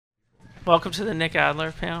Welcome to the Nick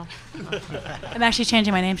Adler panel. I'm actually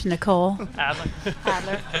changing my name to Nicole Adler.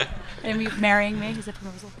 Adler. Are you marrying me? Is that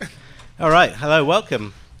proposal? All right, hello,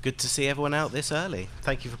 welcome. Good to see everyone out this early.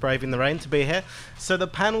 Thank you for braving the rain to be here. So the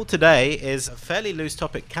panel today is a fairly loose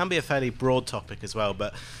topic, can be a fairly broad topic as well,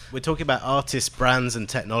 but we're talking about artists, brands and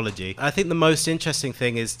technology. I think the most interesting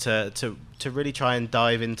thing is to really try and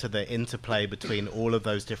dive into the interplay between all of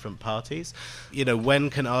those different parties. You know, when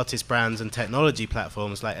can artists, brands and technology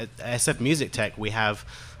platforms, like at SF Music Tech, we have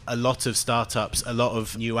a lot of startups, a lot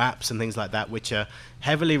of new apps and things like that, which are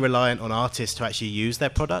heavily reliant on artists to actually use their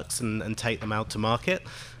products and take them out to market.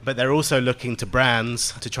 But they're also looking to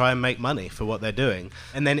brands to try and make money for what they're doing.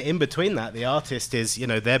 And then in between that, the artist is, you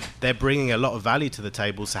know, they're bringing a lot of value to the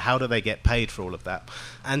table. So how do they get paid for all of that?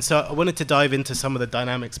 And so I wanted to dive into some of the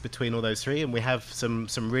dynamics between all those three. And we have some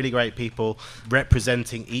really great people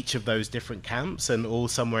representing each of those different camps and all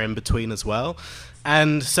somewhere in between as well.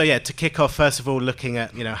 And so, yeah, to kick off, first of all, looking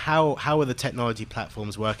at, you know, how are the technology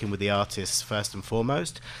platforms working with the artists first and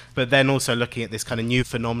foremost, but then also looking at this kind of new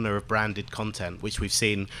phenomena of branded content, which we've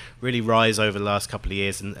seen really rise over the last couple of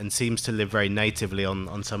years and seems to live very natively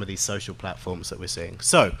on some of these social platforms that we're seeing.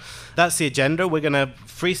 So that's the agenda. We're going to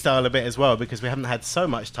freestyle a bit as well because we haven't had so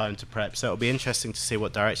much time to prep, so it'll be interesting to see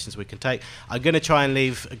what directions we can take. I'm going to try and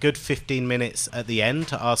leave a good 15 minutes at the end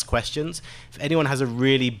to ask questions. If anyone has a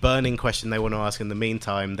really burning question they want to ask in the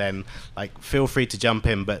meantime, then feel free to jump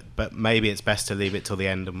in, but maybe it's best to leave it till the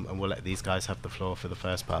end and we'll let these guys have the floor for the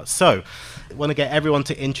first part. So I want to get everyone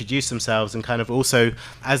to introduce themselves and kind of also,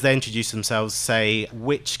 as they introduce themselves, say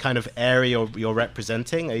which kind of area you're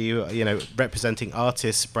representing. Are you know, representing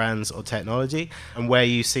artists, brands or technology, and where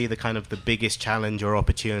you see the kind of the biggest challenge or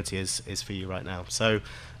opportunity is for you right now. So,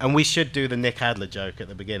 and we should do the Nick Adler joke at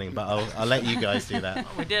the beginning, but I'll let you guys do that.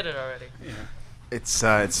 We did it already. Yeah.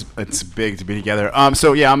 It's big to be together.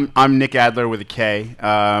 So yeah, I'm Nick Adler with a K.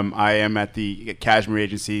 I am at the Cashmere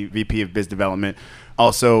Agency, VP of Biz Development.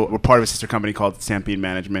 Also, we're part of a sister company called Stampede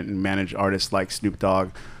Management and manage artists like Snoop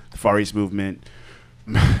Dogg, the Far East Movement,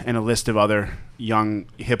 and a list of other young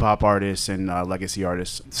hip hop artists and legacy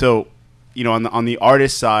artists. So, you know, on the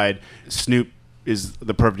artist side, Snoop is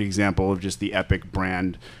the perfect example of just the epic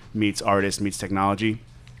brand meets artist meets technology.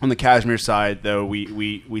 On the Cashmere side, though,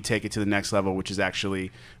 we take it to the next level, which is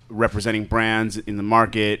actually representing brands in the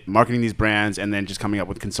market, marketing these brands, and then just coming up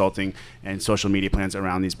with consulting and social media plans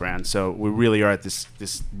around these brands. So we really are at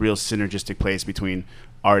this real synergistic place between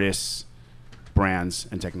artists, brands,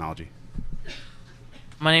 and technology.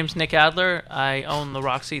 My name's Nick Adler. I own the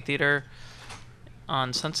Roxy Theater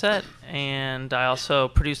on Sunset, and I also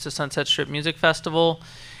produce the Sunset Strip Music Festival.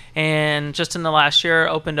 And just in the last year,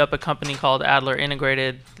 opened up a company called Adler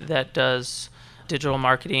Integrated that does digital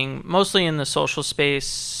marketing, mostly in the social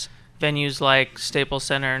space, venues like Staples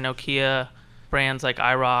Center, Nokia, brands like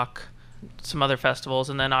iRock, some other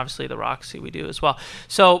festivals, and then obviously the Roxy we do as well.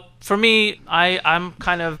 So for me, I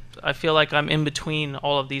feel like I'm in between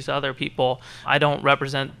all of these other people. I don't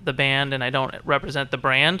represent the band and I don't represent the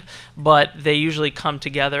brand, but they usually come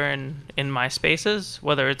together in my spaces,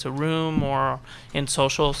 whether it's a room or in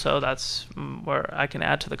social. So that's where I can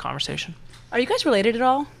add to the conversation. Are you guys related at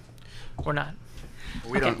all? We're not.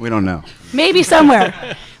 We don't know. Maybe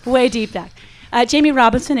somewhere. Way deep back. Jamie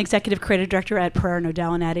Robinson, Executive Creative Director at Pereira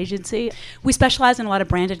Nodell and Ad Agency. We specialize in a lot of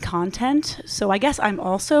branded content, so I guess I'm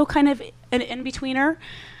also kind of an in-betweener.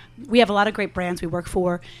 We have a lot of great brands we work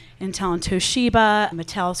for, Intel and Toshiba,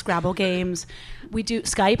 Mattel, Scrabble Games. We do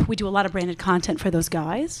Skype. We do a lot of branded content for those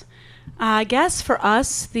guys. I guess for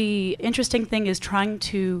us, the interesting thing is trying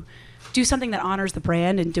to do something that honors the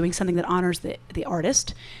brand and doing something that honors the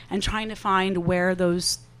artist, and trying to find where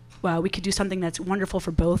those we could do something that's wonderful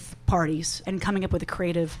for both parties and coming up with a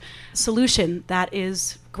creative solution that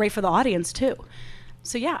is great for the audience too.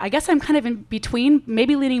 So yeah, I guess I'm kind of in between,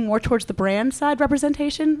 maybe leaning more towards the brand side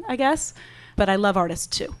representation, I guess, but I love artists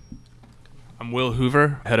too. I'm Will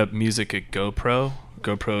Hoover, head of music at GoPro.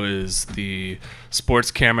 GoPro is the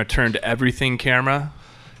sports camera turned everything camera.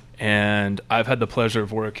 And I've had the pleasure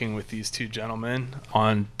of working with these two gentlemen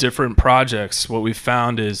on different projects. What we've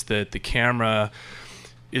found is that the camera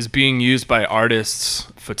is being used by artists,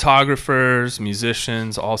 photographers,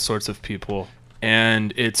 musicians, all sorts of people.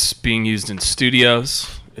 And it's being used in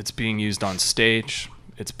studios, it's being used on stage,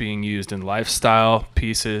 it's being used in lifestyle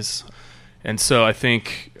pieces. And so I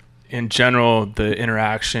think in general, the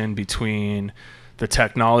interaction between the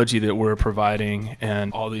technology that we're providing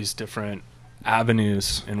and all these different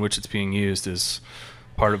avenues in which it's being used is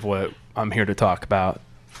part of what I'm here to talk about.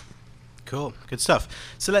 Cool, good stuff.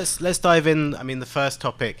 So let's dive in. I mean, the first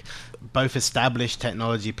topic, both established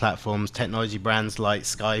technology platforms, technology brands like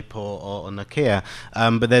Skype or Nokia,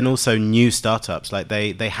 but then also new startups. Like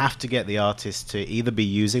they have to get the artists to either be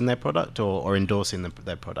using their product or endorsing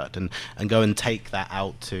their product, and go and take that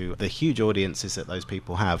out to the huge audiences that those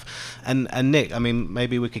people have. And Nick, I mean,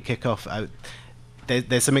 maybe we could kick off.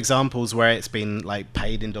 There's some examples where it's been like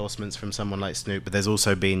paid endorsements from someone like Snoop, but there's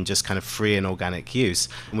also been just kind of free and organic use.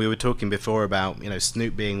 And we were talking before about, you know,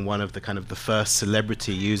 Snoop being one of the kind of the first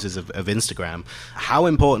celebrity users of Instagram. How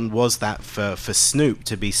important was that for Snoop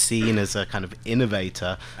to be seen as a kind of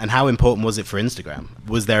innovator, and how important was it for Instagram?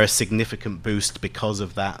 Was there a significant boost because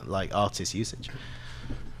of that, like, artist usage?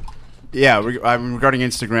 Yeah, regarding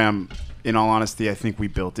Instagram, in all honesty, I think we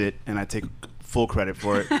built it, and I take full credit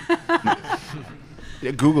for it.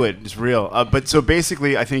 Google it; it's real. But so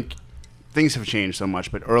basically, I think things have changed so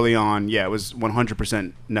much. But early on, yeah, it was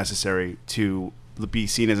 100% necessary to be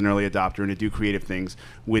seen as an early adopter and to do creative things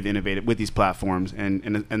with these platforms,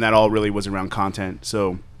 and that all really was around content.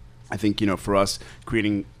 So I think, you know, for us,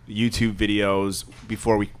 creating YouTube videos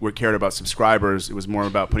before we were cared about subscribers, it was more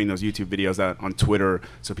about putting those YouTube videos out on Twitter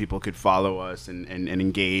so people could follow us and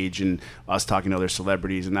engage, and us talking to other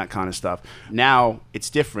celebrities and that kind of stuff. Now it's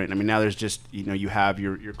different. I mean, now there's just, you know, you have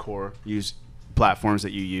your core use platforms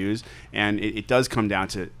that you use, and it does come down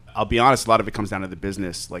to, I'll be honest, a lot of it comes down to the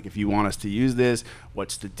business. Like, if you want us to use this,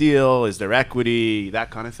 what's the deal? Is there equity?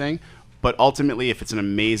 That kind of thing. But ultimately, if it's an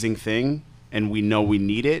amazing thing and we know we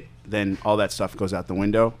need it, then all that stuff goes out the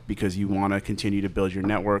window, because you want to continue to build your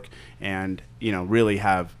network and, you know, really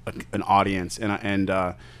have an audience and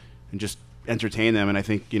just entertain them. And I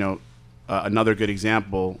think, you know, another good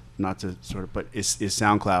example, not to sort of, but is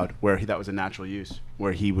SoundCloud, where that was a natural use,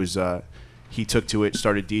 where he was he took to it,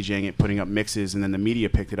 started DJing it, putting up mixes, and then the media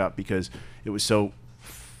picked it up because it was so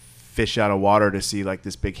fish out of water to see like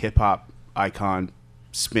this big hip hop icon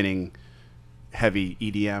spinning heavy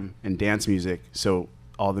EDM and dance music. So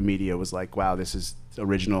all the media was like, wow, this is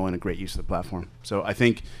original and a great use of the platform. So I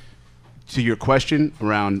think, to your question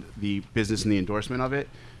around the business and the endorsement of it,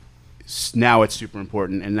 now it's super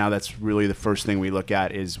important, and now that's really the first thing we look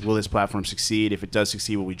at is, will this platform succeed? If it does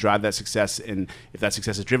succeed, will we drive that success? And if that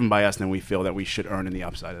success is driven by us, then we feel that we should earn in the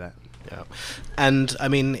upside of that. Yeah. And I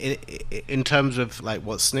mean, in terms of like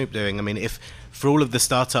what's Snoop doing, I mean, if for all of the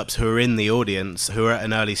startups who are in the audience, who are at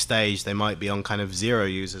an early stage, they might be on kind of 0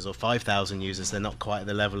 users or 5,000 users. They're not quite at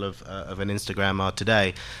the level of an Instagram are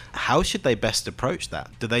today. How should they best approach that?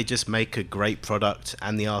 Do they just make a great product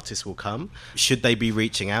and the artists will come? Should they be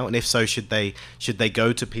reaching out? And if so, should they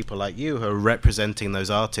go to people like you who are representing those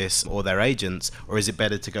artists or their agents, or is it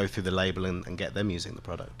better to go through the label and get them using the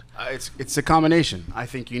product? It's a combination. I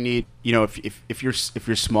think you need, you know, if you're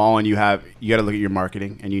small and you got to look at your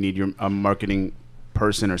marketing, and you need a marketing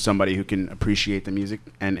person or somebody who can appreciate the music,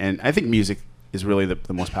 and I think music is really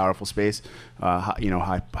the most powerful space. You know,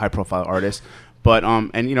 high profile artists, but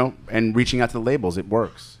and you know, and reaching out to the labels, it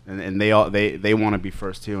works, and they want to be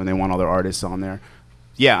first too, and they want all their artists on there.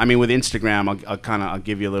 Yeah, I mean, with Instagram, I'll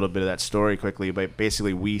give you a little bit of that story quickly, but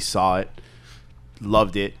basically we saw it,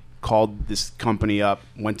 loved it, called this company up,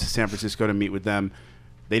 went to San Francisco to meet with them.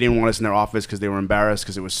 They didn't want us in their office because they were embarrassed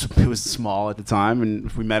because it was small at the time, and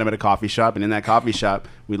we met them at a coffee shop, and in that coffee shop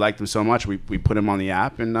we liked them so much we put them on the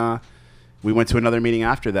app, and we went to another meeting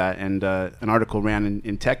after that, and an article ran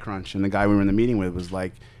in TechCrunch, and the guy we were in the meeting with was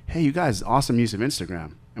like, "Hey, you guys, awesome use of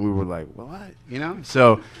Instagram," and we were like, "Well, what?" You know,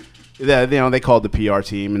 so. They called the PR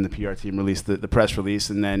team, and the PR team released the press release,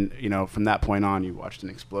 and then, you know, from that point on, you watched an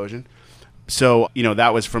explosion. So, you know,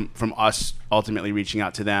 that was from us ultimately reaching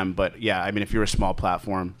out to them. But yeah, I mean, if you're a small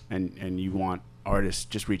platform and you want artists,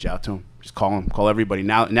 just reach out to them. Just call them. Call everybody.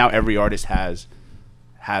 Now every artist has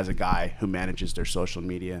a guy who manages their social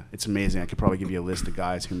media. It's amazing. I could probably give you a list of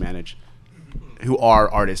guys who are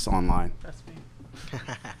artists online. That's me.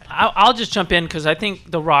 I'll just jump in because I think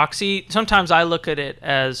the Roxy, sometimes I look at it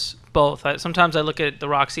as both. Sometimes I look at the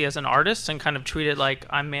Roxy as an artist and kind of treat it like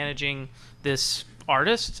I'm managing this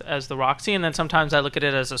artist as the Roxy, and then sometimes I look at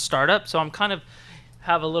it as a startup. So I'm kind of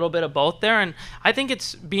have a little bit of both there, and I think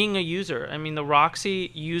it's being a user. I mean, the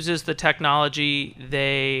Roxy uses the technology.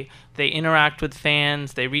 They interact with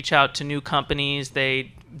fans. They reach out to new companies.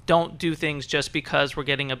 They don't do things just because we're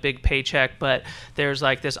getting a big paycheck, but there's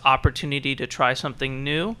like this opportunity to try something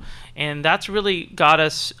new. And that's really got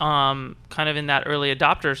us kind of in that early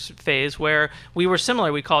adopters phase where we were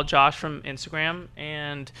similar. We called Josh from Instagram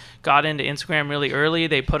and got into Instagram really early.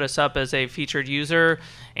 They put us up as a featured user.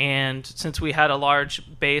 And since we had a large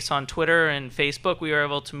base on Twitter and Facebook, we were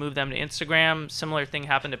able to move them to Instagram. Similar thing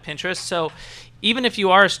happened to Pinterest. So even if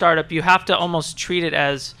you are a startup, you have to almost treat it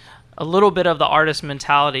as a little bit of the artist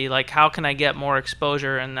mentality, like how can I get more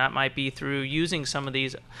exposure, and that might be through using some of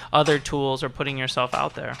these other tools or putting yourself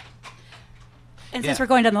out there. And since we're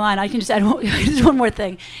going down the line, I can just add just one more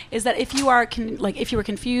thing: is that if you are if you were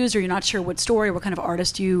confused or you're not sure what story, what kind of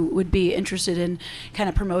artist you would be interested in, kind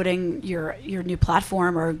of promoting your new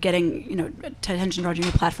platform or getting attention towards your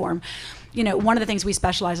new platform, one of the things we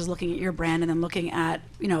specialize is looking at your brand and then looking at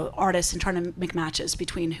artists and trying to make matches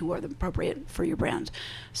between who are the appropriate for your brand.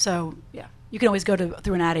 So yeah, you can always go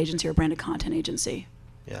through an ad agency or a branded content agency.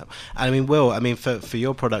 Yeah, I mean, Will, for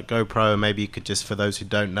your product GoPro, maybe you could just, for those who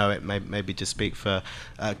don't know it, maybe just speak for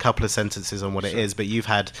a couple of sentences on what it is. But you've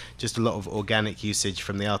had just a lot of organic usage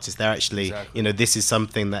from the artists. They're actually, Exactly. This is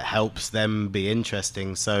something that helps them be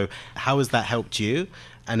interesting. So how has that helped you?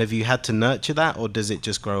 And have you had to nurture that, or does it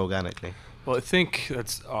just grow organically? Well, I think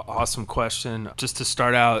that's an awesome question. Just to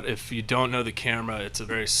start out, if you don't know the camera, it's a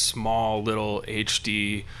very small little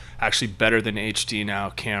HD, actually better than HD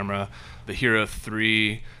now camera. The Hero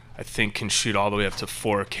 3, I think, can shoot all the way up to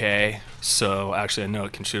 4K. So actually, I know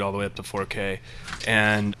it can shoot all the way up to 4K.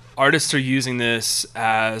 And artists are using this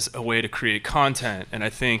as a way to create content. And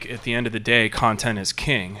I think at the end of the day, content is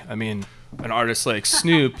king. I mean, an artist like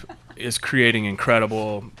Snoop is creating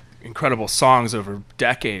incredible songs over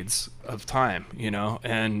decades of time,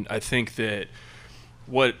 and I think that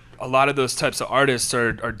what a lot of those types of artists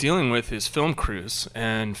are dealing with is film crews,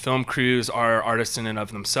 and film crews are artists in and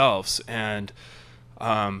of themselves, and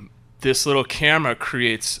this little camera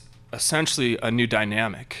creates essentially a new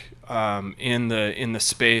dynamic in the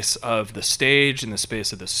space of the stage, in the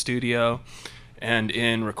space of the studio, and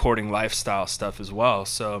in recording lifestyle stuff as well.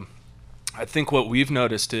 So I think what we've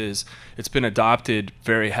noticed is it's been adopted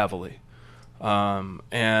very heavily.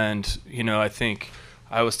 I think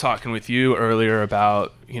I was talking with you earlier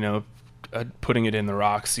about, putting it in the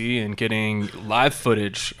Roxy and getting live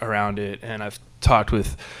footage around it. And I've talked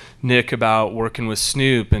with Nick about working with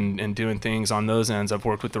Snoop and doing things on those ends. I've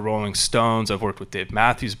worked with the Rolling Stones. I've worked with Dave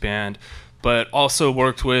Matthews Band, but also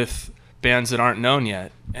worked with bands that aren't known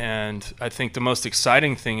yet. And I think the most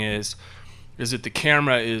exciting thing is that the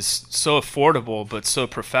camera is so affordable but so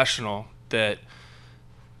professional that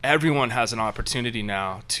everyone has an opportunity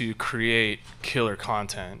now to create killer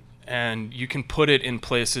content, and you can put it in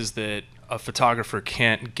places that a photographer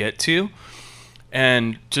can't get to.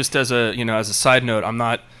 And just as a side note, I'm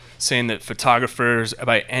not saying that photographers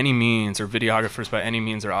by any means or videographers by any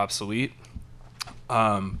means are obsolete,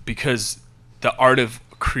 because the art of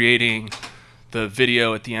creating the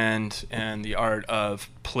video at the end and the art of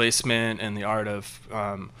placement and the art of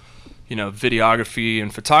videography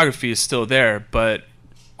and photography is still there, but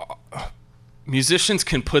musicians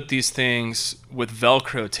can put these things with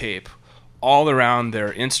Velcro tape all around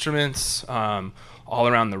their instruments, all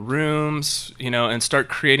around the rooms, and start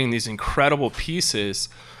creating these incredible pieces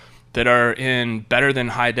that are in better than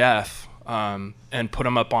high def, and put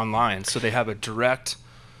them up online. So they have a direct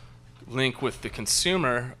link with the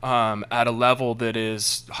consumer at a level that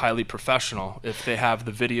is highly professional if they have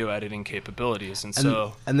the video editing capabilities.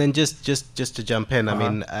 And then just to jump in, Uh-huh. I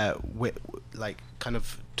mean, kind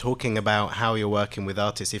of talking about how you're working with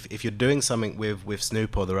artists. If you're doing something with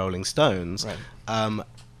Snoop or the Rolling Stones, Right.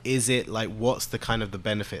 Is it what's the kind of the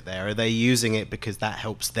benefit there? Are they using it because that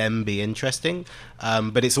helps them be interesting?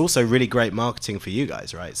 But it's also really great marketing for you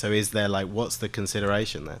guys, right? So is there what's the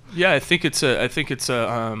consideration there? Yeah, I think it's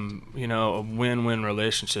a win-win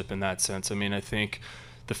relationship in that sense. I mean, I think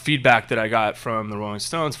the feedback that I got from the Rolling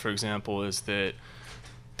Stones, for example, is that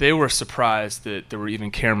they were surprised that there were even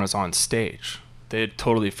cameras on stage. They had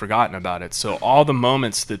totally forgotten about it. So all the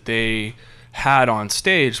moments that they had on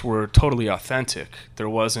stage were totally authentic. There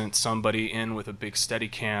wasn't somebody in with a big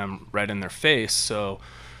Steadicam right in their face. So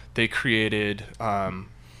they created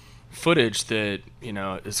footage that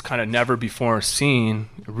is kind of never before seen,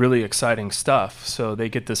 really exciting stuff. So they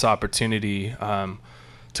get this opportunity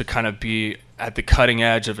to kind of be at the cutting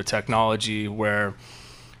edge of a technology where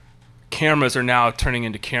cameras are now turning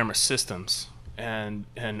into camera systems. And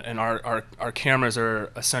our cameras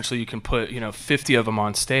are essentially, you can put 50 of them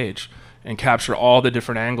on stage and capture all the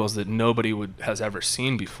different angles that nobody has ever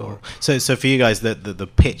seen before. So for you guys, the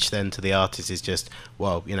pitch then to the artist is just,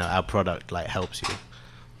 well, our product helps you.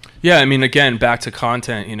 Yeah, I mean, again, back to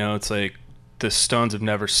content. It's like the Stones have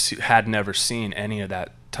never seen any of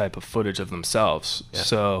that type of footage of themselves. Yeah.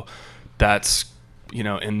 So that's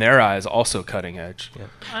in their eyes, also cutting edge.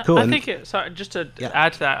 Yeah. Cool. I And- think, just to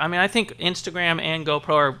add to that, I mean, I think Instagram and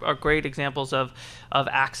GoPro are great examples of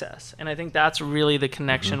access. And I think that's really the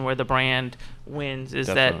connection where the brand wins, is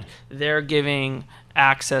Definitely. that they're giving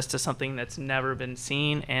access to something that's never been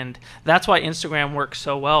seen. And that's why Instagram works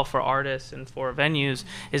so well for artists and for venues,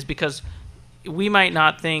 is because we might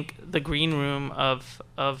not think the green room of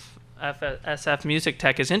SF Music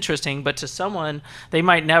Tech is interesting, but to someone, they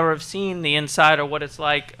might never have seen the inside or what it's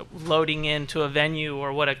like loading into a venue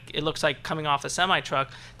or what it looks like coming off a semi-truck.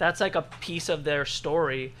 That's like a piece of their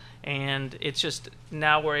story, and it's just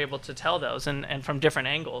now we're able to tell those and from different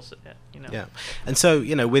angles. Yeah, and so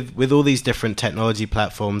with all these different technology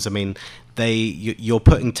platforms, I mean, you're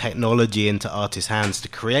putting technology into artists' hands to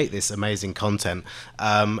create this amazing content,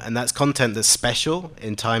 and that's content that's special.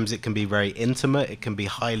 In times it can be very intimate, it can be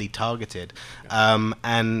highly targeted, and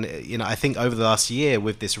I think over the last year,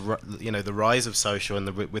 with this the rise of social and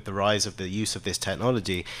with the rise of the use of this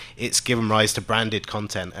technology, it's given rise to branded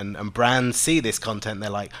content, and brands see this content, they're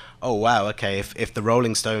like, oh wow, okay, if the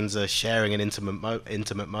Rolling Stones are sharing an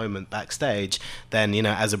intimate moment backstage, then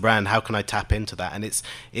as a brand, how can I tap into that? And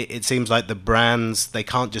it seems like the brands, they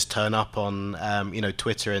can't just turn up on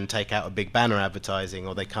Twitter and take out a big banner advertising,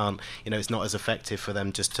 or they can't, it's not as effective for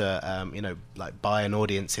them just to like buy an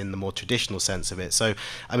audience in the more traditional sense of it. So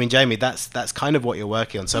I mean, Jamie, that's kind of what you're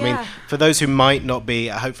working on. So I mean, for those who might not be,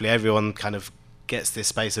 hopefully everyone kind of gets this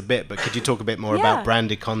space a bit, but could you talk a bit more about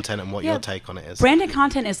branded content and what your take on it is? Branded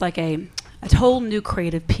content is like a whole new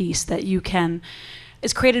creative piece that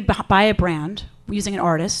is created by a brand using an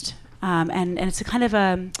artist, and it's a kind of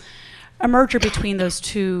a merger between those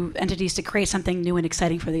two entities to create something new and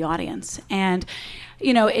exciting for the audience. And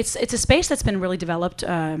it's a space that's been really developed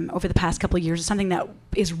over the past couple of years. It's something that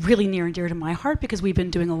is really near and dear to my heart because we've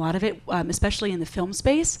been doing a lot of it, especially in the film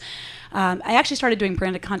space. I actually started doing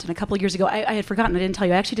branded content a couple of years ago. I had forgotten, I didn't tell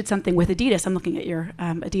you. I actually did something with Adidas. I'm looking at your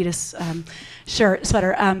Adidas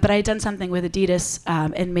sweater. But I had done something with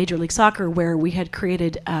Adidas in Major League Soccer where we had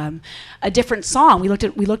created a different song. We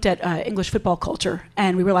looked at English football culture,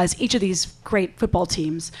 and we realized each of these great football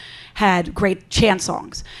teams had great chant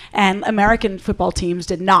songs, and American football teams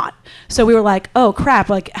did not. So we were like, oh crap,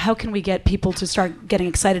 like how can we get people to start getting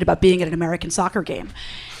excited about being at an American soccer game,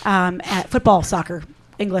 at football, soccer,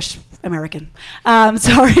 English, American,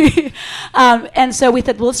 sorry. And so we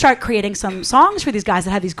thought, well, let's start creating some songs for these guys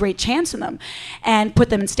that have these great chants in them and put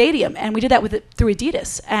them in stadium. And we did that through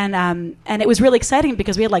Adidas. And it was really exciting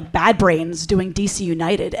because we had like Bad Brains doing DC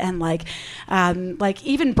United, and like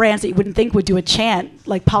even brands that you wouldn't think would do a chant,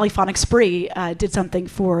 like Polyphonic Spree did something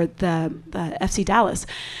for the FC Dallas.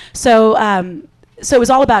 So it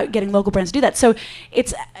was all about getting local brands to do that. So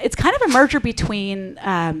it's kind of a merger between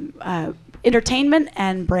entertainment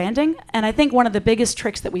and branding. And I think one of the biggest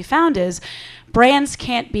tricks that we found is brands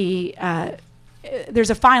can't be, there's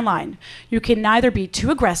a fine line. You can neither be too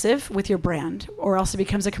aggressive with your brand, or else it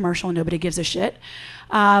becomes a commercial and nobody gives a shit.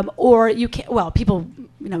 Or you can't, well, people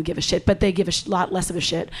give a shit, but they give a lot less of a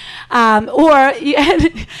shit. And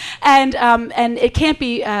it can't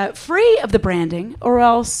be free of the branding, or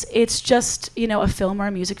else it's just a film or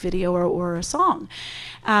a music video or a song.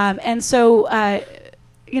 And so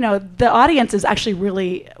the audience is actually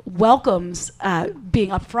really welcomes being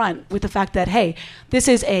upfront with the fact that, hey, this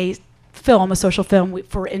is a film, a social film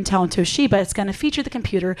for Intel and Toshiba. It's going to feature the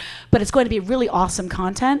computer, but it's going to be really awesome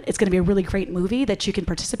content. It's going to be a really great movie that you can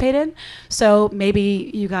participate in. So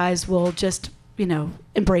maybe you guys will just,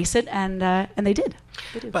 embrace it, and they did.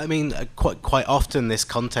 But I mean, quite often this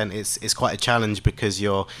content is quite a challenge because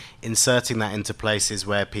you're inserting that into places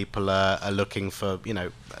where people are looking for,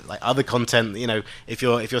 like other content. If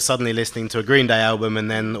you're suddenly listening to a Green Day album and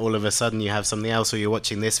then all of a sudden you have something else, or you're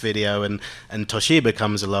watching this video and Toshiba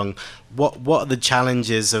comes along, what are the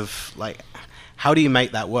challenges of, like, how do you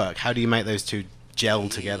make that work? How do you make those two gel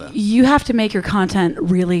together? You have to make your content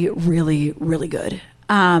really, really, really good.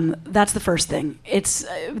 That's the first thing. It's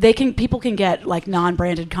people can get like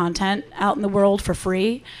non-branded content out in the world for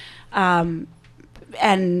free,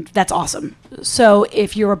 and that's awesome. So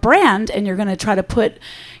if you're a brand and you're going to try to put,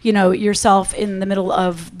 yourself in the middle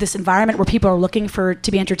of this environment where people are looking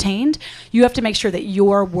to be entertained, you have to make sure that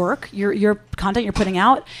your work, your content you're putting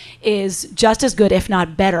out is just as good, if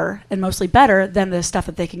not better, and mostly better than the stuff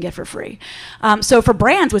that they can get for free. So for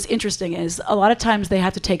brands, what's interesting is a lot of times they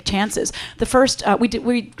have to take chances. The first,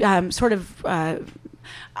 we sort of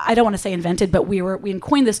I don't want to say invented, but we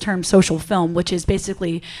coined this term social film, which is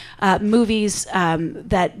basically movies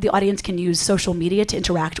that the audience can use social media to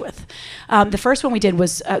interact with. The first one we did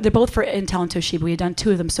was, they're both for Intel and Toshiba. We had done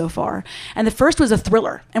 2 of them so far. And the first was a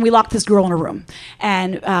thriller, and we locked this girl in a room.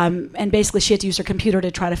 And basically she had to use her computer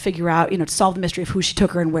to try to figure out, to solve the mystery of who she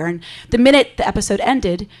took her and where. And the minute the episode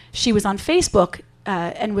ended, she was on Facebook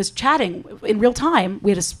and was chatting in real time.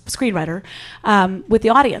 We had a screenwriter with the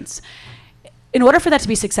audience. In order for that to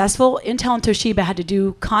be successful, Intel and Toshiba had to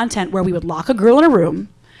do content where we would lock a girl in a room,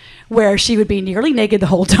 where she would be nearly naked the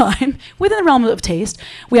whole time, within the realm of taste.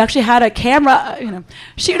 We actually had a camera,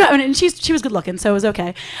 she was good looking, so it was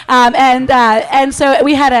okay. And so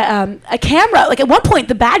we had a camera. Like at one point,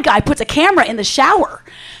 the bad guy puts a camera in the shower,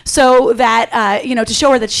 so that to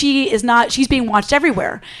show her that she's being watched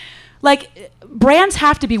everywhere. Like brands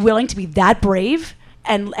have to be willing to be that brave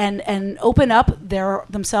and open up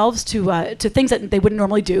themselves to things that they wouldn't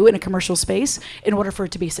normally do in a commercial space in order for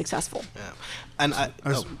it to be successful. Yeah. And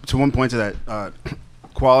to one point to that,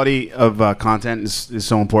 quality of content is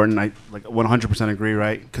so important. I 100% agree,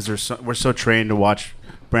 right? Because we're so trained to watch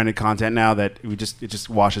branded content now that it just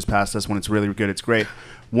washes past us. When it's really good, it's great.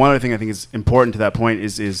 One other thing I think is important to that point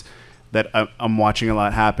is that I'm watching a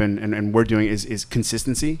lot happen, and we're doing is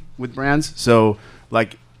consistency with brands. So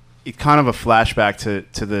like, it's kind of a flashback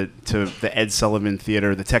to the Ed Sullivan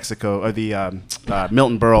Theater, the Texaco, or the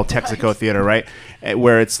Milton Berle Texaco Theater, right?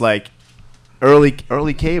 Where it's like early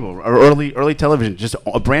cable or early television, just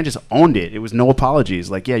a brand just owned it. It was no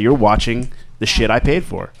apologies. Like, yeah, you're watching the shit I paid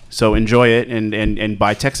for, so enjoy it and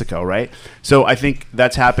buy Texaco, right? So I think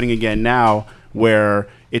that's happening again now, where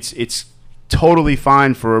it's totally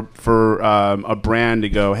fine for a brand to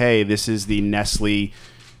go, hey, this is the Nestle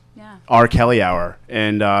R. Kelly hour,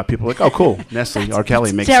 and people are like, oh, cool, Nestle R.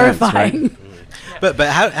 Kelly makes terrifying. sense, right? But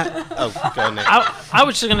how oh, go on, Nick. I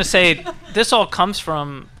was just going to say, this all comes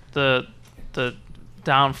from the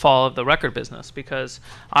downfall of the record business, because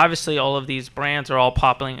obviously all of these brands are all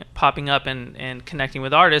popping up and connecting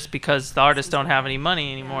with artists because the artists don't have any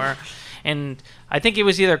money anymore. And I think it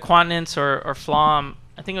was either Quantinence or Flom,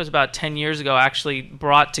 I think it was about 10 years ago, actually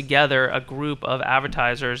brought together a group of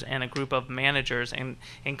advertisers and a group of managers and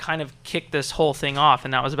kind of kicked this whole thing off.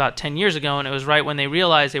 And that was about 10 years ago, and it was right when they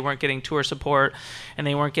realized they weren't getting tour support and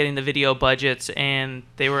they weren't getting the video budgets, and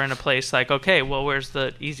they were in a place like, okay, well, where's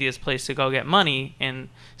the easiest place to go get money? And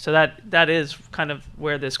so that is kind of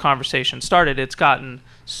where this conversation started. It's gotten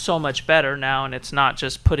so much better now, and it's not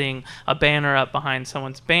just putting a banner up behind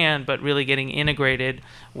someone's band, but really getting integrated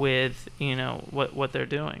with what they're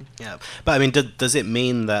doing. Yeah, but I mean, does it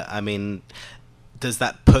mean that, does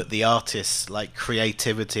that put the artists' like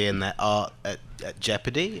creativity and their art at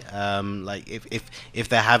jeopardy? Like if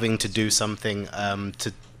they're having to do something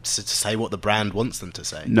to say what the brand wants them to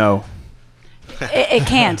say? No, it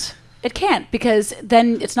can't. It can't, because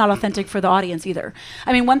then it's not authentic for the audience either.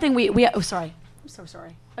 I mean, one thing we oh, sorry. I'm so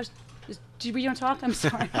sorry. Did we want to talk? I'm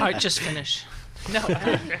sorry. All right, just finish. No.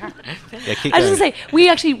 I was going to say, we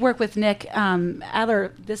actually work with Nick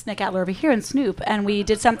Adler, this Nick Adler over here, and Snoop, and we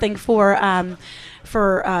did something for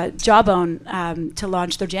Jawbone to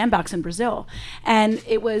launch their Jambox in Brazil. And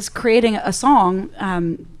it was creating a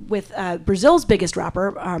song with Brazil's biggest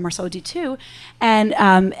rapper, Marcelo D2,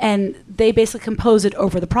 and they basically composed it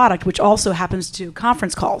over the product, which also happens to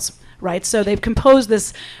conference calls. Right, so they've composed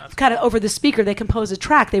this kind of over the speaker. They composed a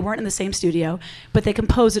track. They weren't in the same studio, but they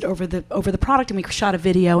composed it over the product, and we shot a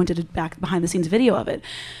video and did a behind the scenes video of it.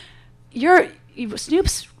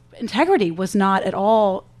 Snoop's integrity was not at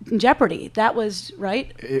all in jeopardy. That was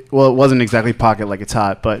right. It wasn't exactly pocket like it's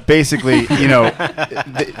hot, but basically,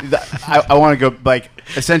 I want to go like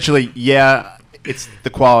essentially, yeah. It's the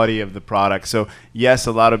quality of the product. So yes,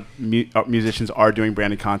 a lot of musicians are doing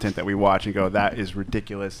branded content that we watch and go, that is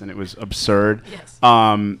ridiculous and it was absurd. Yes.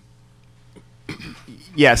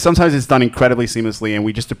 Yeah, sometimes it's done incredibly seamlessly and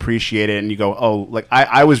we just appreciate it, and you go, oh, like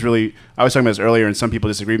I was talking about this earlier and some people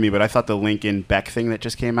disagree with me, but I thought the Linkin Beck thing that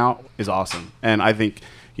just came out is awesome. And I think,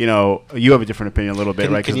 you have a different opinion a little bit,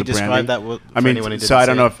 right? Can you describe that for anyone who didn't so I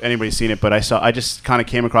don't know it? if anybody's seen it, but I just kind of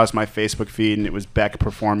came across my Facebook feed, and it was Beck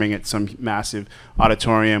performing at some massive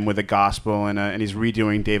auditorium with a gospel, and he's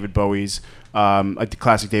redoing David Bowie's, a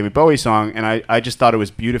classic David Bowie song, and I just thought it was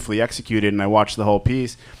beautifully executed, and I watched the whole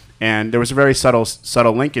piece, and there was a very subtle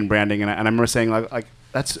Linkin branding, and I remember saying, like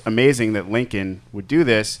that's amazing that Linkin would do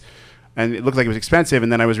this, and it looked like it was expensive,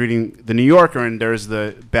 and then I was reading The New Yorker, and there's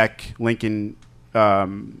the Beck Linkin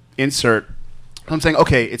insert. I'm saying,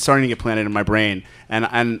 okay, it's starting to get planted in my brain,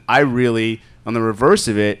 and I really, on the reverse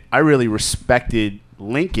of it, I really respected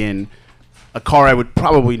Linkin a car I would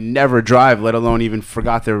probably never drive, let alone even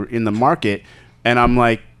forgot they're in the market. And I'm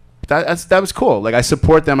like, that was cool. Like, I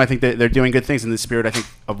support them. I think that they're doing good things in the spirit, I think,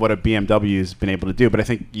 of what a BMW has been able to do. But I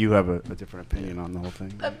think you have a different opinion on the whole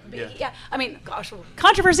thing. Yeah, I mean, gosh,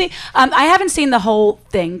 controversy. I haven't seen the whole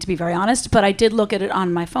thing, to be very honest, but I did look at it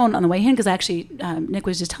on my phone on the way in because actually Nick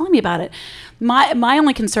was just telling me about it. My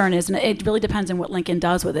only concern is, and it really depends on what Lincoln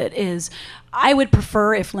does with it, is I would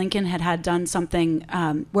prefer if Lincoln had done something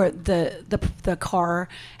where the car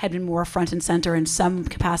had been more front and center in some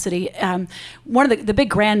capacity. One of the big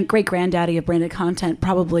great granddaddy of branded content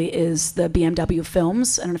probably is the BMW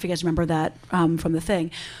films. I don't know if you guys remember that from the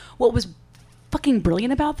thing. What was fucking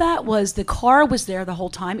brilliant about that was the car was there the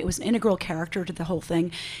whole time. It was an integral character to the whole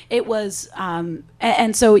thing. It was,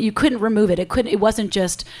 and so you couldn't remove it. It wasn't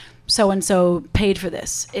just so-and-so paid for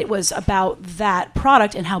this. It was about that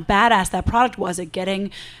product and how badass that product was at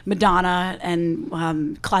getting Madonna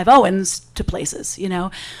and Clive Owens to places, you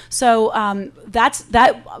know? So that's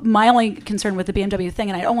my only concern with the BMW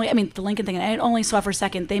thing, and the Lincoln thing, and I only saw for a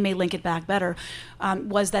second, they may link it back better,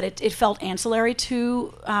 was that it felt ancillary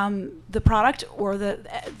to the product or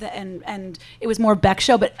and it was more Beck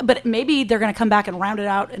show, but maybe they're going to come back and round it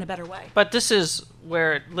out in a better way. But this is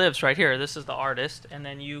where it lives right here. This is the artist, and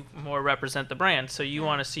then you more represent the brand. So you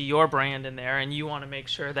want to see your brand in there, and you want to make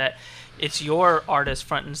sure that it's your artist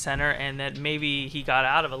front and center, and that maybe he got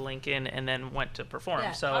out of a Lincoln and then went to perform.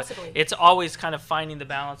 Yeah, so possibly. it's always kind of finding the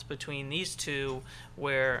balance between these two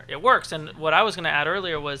where it works. And what I was going to add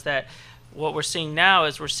earlier was that what we're seeing now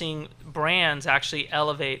is we're seeing brands actually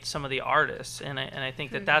elevate some of the artists, and I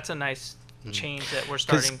think that that's a nice change that we're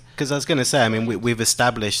starting. Because I was going to say, I mean, we've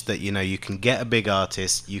established that, you know, you can get a big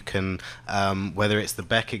artist, you can, whether it's the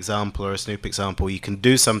Beck example or a Snoop example, you can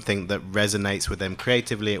do something that resonates with them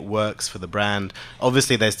creatively. It works for the brand.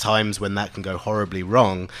 Obviously, there's times when that can go horribly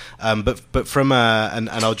wrong, but from and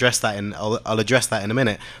I'll address that I'll address that in a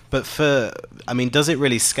minute. But does it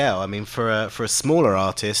really scale? I mean, for a smaller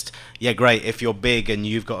artist, yeah, great. If you're big and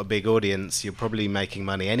you've got a big audience, you're probably making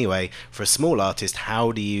money anyway. For a small artist,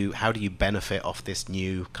 how do you benefit off this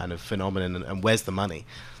new kind of phenomenon, and where's the money?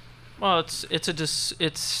 Well, it's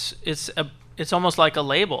almost like a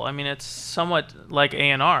label. I mean, it's somewhat like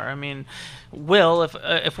A&R. I mean,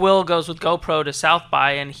 if Will goes with GoPro to South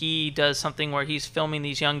by and he does something where he's filming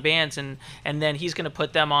these young bands and then he's going to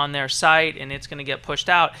put them on their site and it's going to get pushed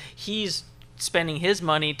out, he's spending his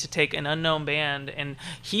money to take an unknown band, and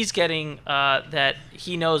he's getting that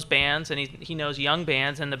he knows bands and he knows young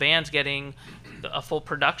bands, and the band's getting a full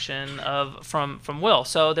production from Will.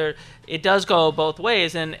 So it does go both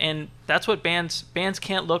ways, and that's what bands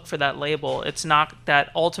can't look for, that label. It's not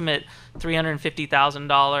that ultimate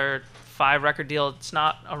 $350,000 5-record deal. It's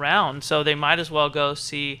not around, so they might as well go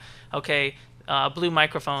see, okay, Blue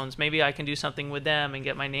Microphones, maybe I can do something with them and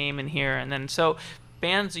get my name in here. And then so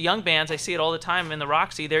young bands, I see it all the time in the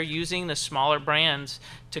Roxy, they're using the smaller brands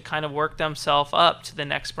to kind of work themselves up to the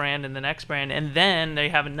next brand and the next brand, and then they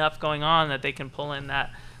have enough going on that they can pull in that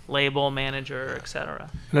label, manager, etc.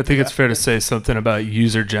 And I think it's fair to say something about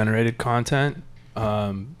user-generated content,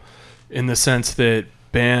 in the sense that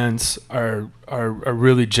bands are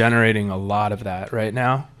really generating a lot of that right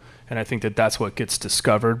now, and I think that that's what gets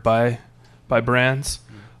discovered by brands,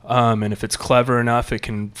 and if it's clever enough, it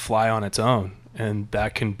can fly on its own. And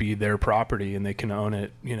that can be their property, and they can own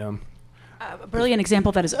it, you know. A brilliant example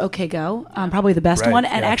of that is OK Go, probably the best one.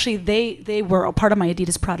 And actually, they were a part of my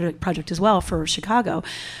Adidas project as well for Chicago.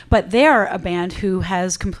 But they're a band who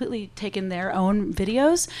has completely taken their own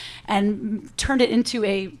videos and turned it into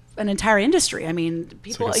an entire industry. I mean,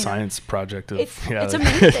 people. It's like a science project. It's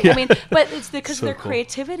amazing. Yeah. I mean, but it's because So of their cool.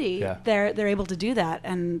 creativity. Yeah. They're able to do that,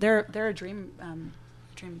 and they're a dream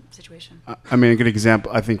situation. I mean, a good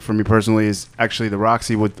example, I think, for me personally, is actually the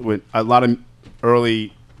Roxy with a lot of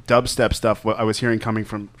early dubstep stuff. What I was hearing coming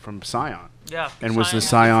from Scion. Yeah. And was the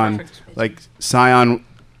Scion. Scion, like Scion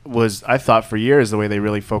was, I thought for years, the way they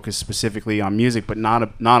really focused specifically on music, but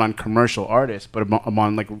not on commercial artists, but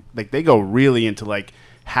on like they go really into like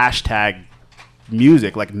hashtag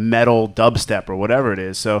music, like metal dubstep or whatever it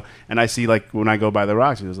is. So, and I see, like, when I go by the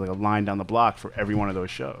Roxy, there's like a line down the block for every one of those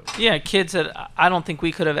shows. Yeah, kids that I don't think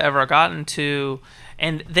we could have ever gotten to,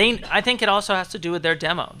 and I think it also has to do with their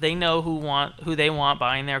demo. They know who they want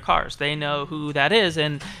buying their cars. They know who that is,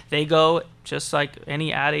 and they go just like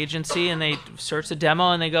any ad agency, and they search the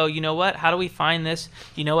demo and they go, you know what? How do we find this?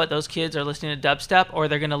 You know what? Those kids are listening to dubstep, or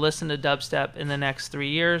they're going to listen to dubstep in the next 3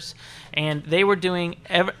 years. And they were doing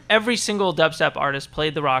every single dubstep artist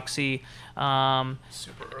played the Roxy.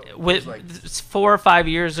 Super early. With 4 or 5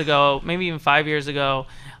 years ago, maybe even 5 years ago,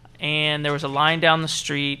 and there was a line down the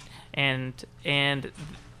street, and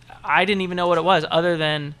I didn't even know what it was, other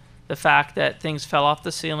than the fact that things fell off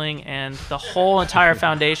the ceiling and the whole entire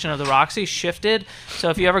foundation of the Roxy shifted. So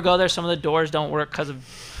if you ever go there, some of the doors don't work because of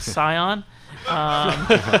Scion.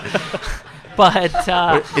 But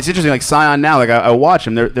it's interesting. Like Scion now, like I watch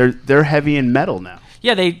them. They're heavy in metal now.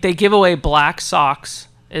 yeah, they give away black socks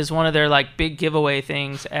is one of their like big giveaway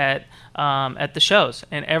things at the shows,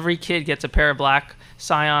 and every kid gets a pair of black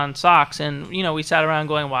Scion socks. And we sat around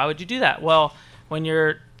going, why would you do that? Well, when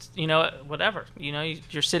you're whatever,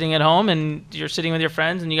 you're sitting at home and you're sitting with your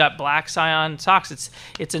friends and you got black Scion socks.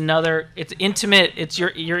 It's intimate.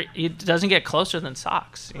 It doesn't get closer than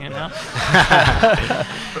socks,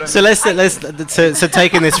 So let's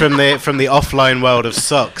taking this from the offline world of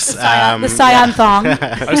socks. The Scion thong.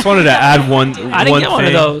 I just wanted to add one. I didn't get one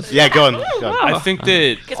of those. Yeah, go on. I think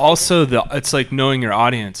that also it's like knowing your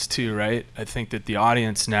audience too, right? I think that the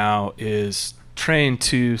audience now is trained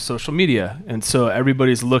to social media, and so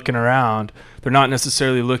everybody's looking around. They're not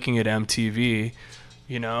necessarily looking at MTV,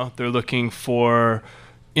 they're looking for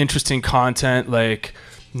interesting content, like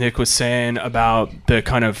Nick was saying about the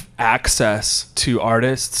kind of access to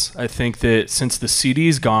artists. I think that since the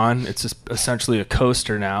CD's gone, it's just essentially a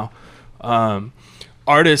coaster now.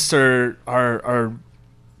 Artists are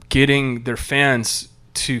getting their fans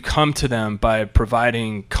to come to them by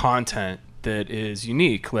providing content that is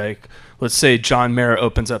unique. Like, let's say John Mayer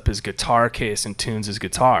opens up his guitar case and tunes his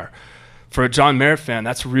guitar. For a John Mayer fan,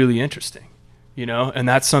 that's really interesting, and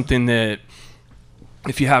that's something that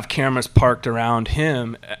if you have cameras parked around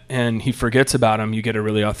him and he forgets about them, you get a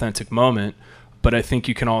really authentic moment. But I think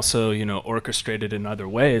you can also, orchestrate it in other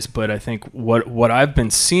ways. But I think what I've been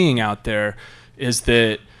seeing out there is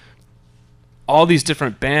that all these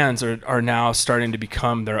different bands are now starting to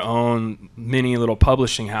become their own mini little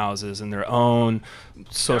publishing houses and their own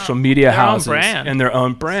social media houses and their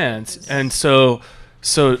own brands. And so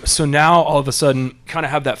now all of a sudden kind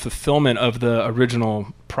of have that fulfillment of the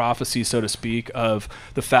original prophecy, so to speak, of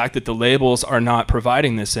the fact that the labels are not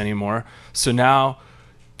providing this anymore. So now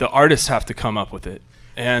the artists have to come up with it.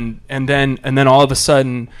 And then all of a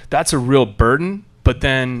sudden that's a real burden. But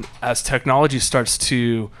then as technology starts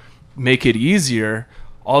to make it easier,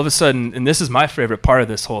 all of a sudden, and this is my favorite part of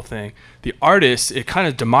this whole thing, the artist, it kind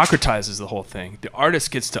of democratizes the whole thing. The artist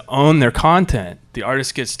gets to own their content. The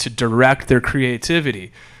artist gets to direct their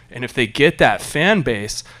creativity. And if they get that fan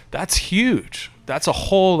base, that's huge. That's a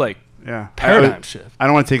whole paradigm shift. I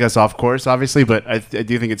don't want to take us off course, obviously, but I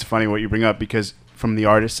do think it's funny what you bring up, because from the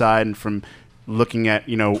artist side and from looking at,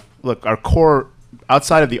 look, our core,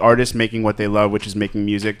 outside of the artist making what they love, which is making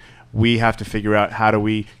music, we have to figure out how do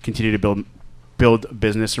we continue to build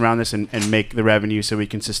business around this and make the revenue so we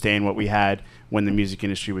can sustain what we had when the music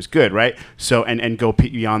industry was good, right? So and go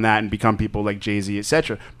beyond that and become people like Jay-Z,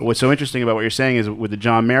 etc. But what's so interesting about what you're saying is with the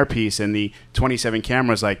John Mayer piece and the 27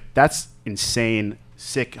 cameras, like that's insane,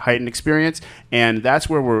 sick, heightened experience, and that's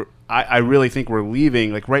where I really think we're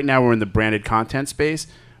leaving. Like right now we're in the branded content space,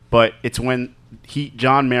 but it's when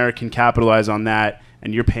John Mayer can capitalize on that.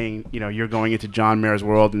 And you're paying, you're going into John Mayer's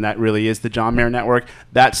world, and that really is the John Mayer network.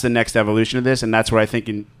 That's the next evolution of this, and that's where I think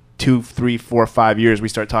in 2, 3, 4, 5 years we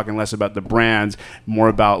start talking less about the brands, more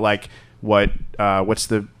about like what's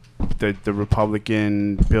the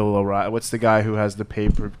Republican Bill O'Reilly, what's the guy who has the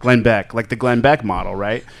paper, Glenn Beck, like the Glenn Beck model,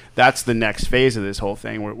 right? That's the next phase of this whole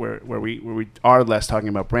thing, where we are less talking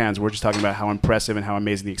about brands. We're just talking about how impressive and how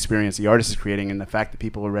amazing the experience the artist is creating, and the fact that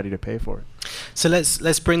people are ready to pay for it. So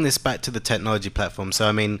let's bring this back to the technology platform. So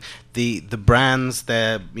I mean, the brands,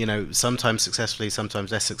 they're sometimes successfully,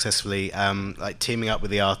 sometimes less successfully, like teaming up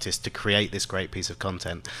with the artist to create this great piece of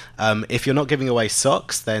content. If you're not giving away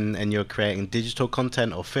socks, and you're creating digital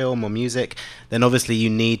content or film or music, then obviously you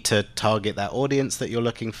need to target that audience that you're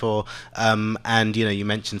looking for. And you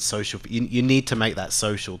mentioned social. You need to make that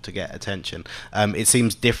social to get attention. It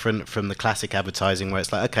seems different from the classic advertising where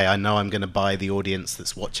it's like, okay, I know I'm going to buy the audience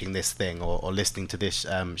that's watching this thing or listening to this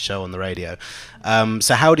show on the radio.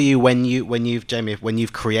 So how do you, when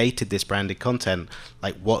you've created this branded content,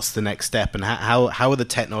 like what's the next step, and how are the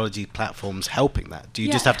technology platforms helping that? Do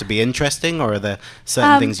you just have to be interesting, or are there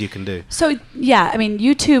certain things you can do? So yeah, I mean,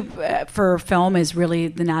 YouTube for film is really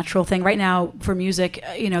the natural thing right now. For music,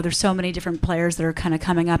 there's so many different players that are kind of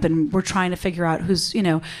coming up, and we're trying to figure out who's,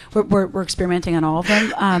 we're experimenting on all of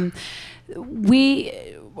them.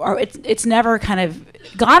 it's never kind of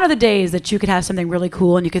gone are the days that you could have something really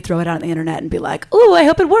cool and you could throw it out on the internet and be like, "Ooh, I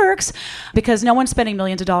hope it works," because no one's spending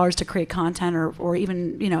millions of dollars to create content, or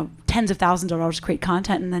even tens of thousands of dollars to create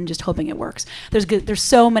content and then just hoping it works. There's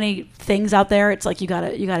so many things out there. It's like you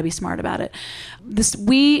gotta be smart about it.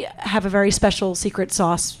 We have a very special secret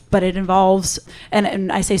sauce, but it involves,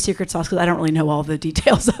 and I say secret sauce because I don't really know all the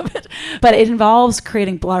details of it, but it involves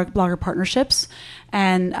creating blogger partnerships.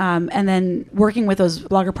 And then working with those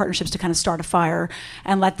blogger partnerships to kind of start a fire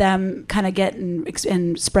and let them kind of get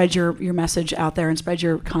and spread your message out there and spread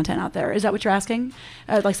your content out there. Is that what you're asking?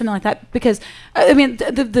 Like something like that? Because I mean,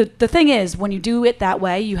 the thing is, when you do it that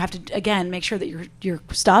way, you have to again make sure that your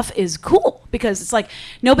stuff is cool, because it's like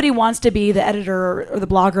nobody wants to be the editor or the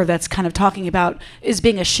blogger that's kind of talking about is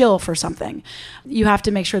being a shill for something. You have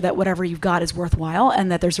to make sure that whatever you've got is worthwhile and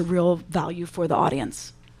that there's a real value for the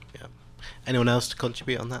audience. Anyone else to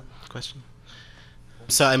contribute on that question?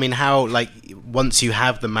 So, I mean, how, like, once you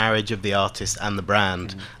have the marriage of the artist and the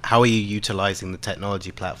brand, how are you utilizing the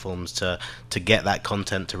technology platforms to get that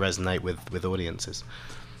content to resonate with audiences?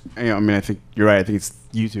 I mean, I think you're right. I think it's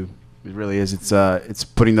YouTube. It really is. It's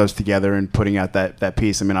putting those together and putting out that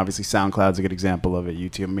piece. I mean, obviously, SoundCloud's a good example of it.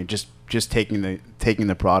 YouTube. I mean, just taking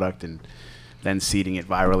the product and then seeding it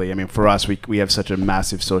virally. I mean, for us, we have such a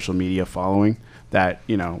massive social media following that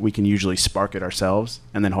we can usually spark it ourselves,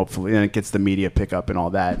 and then hopefully it gets the media pickup and all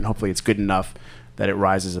that, and hopefully it's good enough that it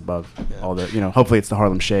rises above all the hopefully it's the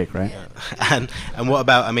Harlem Shake, right? Yeah. And what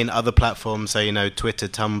about, I mean, other platforms? So Twitter,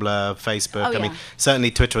 Tumblr, Facebook. Oh, yeah. I mean,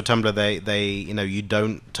 certainly Twitter or Tumblr, they you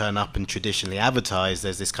don't turn up and traditionally advertise.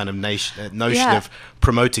 There's this kind of notion of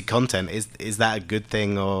promoted content. Is that a good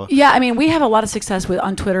thing? Or yeah, I mean, we have a lot of success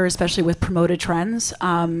on Twitter, especially with promoted trends.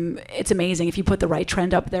 It's amazing if you put the right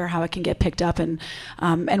trend up there, how it can get picked up, and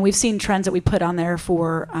we've seen trends that we put on there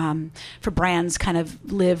for brands kind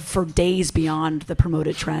of live for days beyond the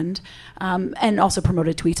promoted trend, and also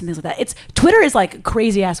promoted tweets and things like that. Twitter is like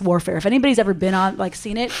crazy ass warfare. If anybody's ever been on, like,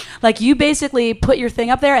 seen it, like, you basically put your thing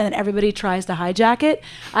up there and then everybody tries to hijack it.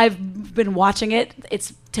 I've been watching it.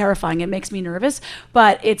 It's terrifying. It makes me nervous,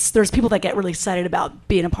 but there's people that get really excited about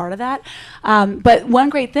being a part of that. But one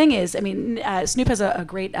great thing is, I mean, Snoop has a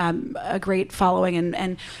great following,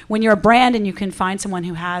 and when you're a brand and you can find someone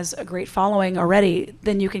who has a great following already,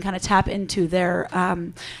 then you can kind of tap into their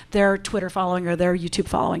Twitter following or their YouTube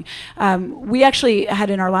following. We actually had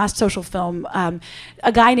in our last social film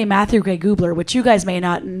a guy named Matthew Gray Gubler, which you guys may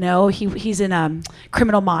not know. He's in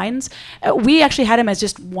Criminal Minds. We actually had him as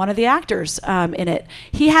just one of the actors in it.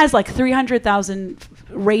 He has like 300,000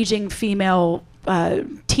 raging female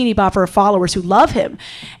teeny bopper followers who love him,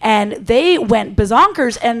 and they went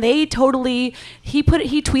bazonkers, and they totally he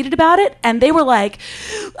tweeted about it, and they were like,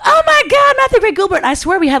 "Oh my God, Matthew Gray Gubler!" And I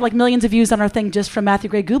swear we had like millions of views on our thing just from Matthew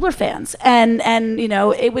Gray Gubler fans, and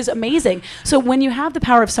it was amazing. So when you have the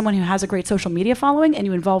power of someone who has a great social media following and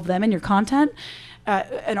you involve them in your content,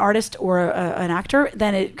 an artist or an actor,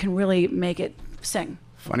 then it can really make it sing.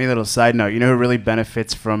 Funny little side note, who really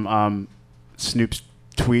benefits from Snoop's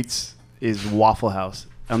tweets is Waffle House.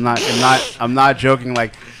 I'm not joking.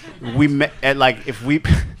 Like, we met at, like, if we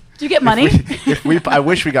do you get money? I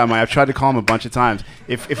wish we got money. I've tried to call him a bunch of times.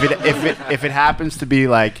 If it happens to be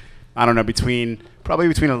like, I don't know, probably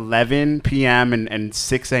between 11 p.m. and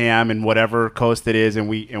 6 a.m. and whatever coast it is, and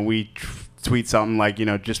we tweet something like,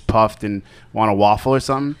 just puffed and want a waffle or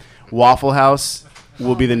something, Waffle House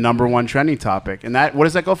will be the number one trending topic. And that, what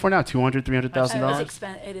does that go for now? $200,000,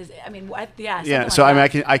 $300,000? It is. I mean, yeah. Yeah. So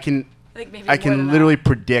like I can literally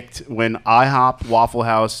predict when IHOP, Waffle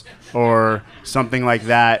House, or something like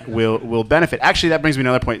that will benefit. Actually, that brings me to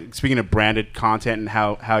another point. Speaking of branded content and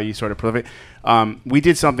how you sort of proliferate, we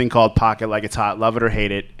did something called Pocket Like It's Hot, love it or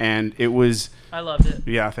hate it, and it was. I loved it.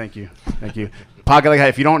 Yeah. Thank you. Pocket Like It's Hot.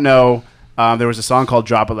 If you don't know. There was a song called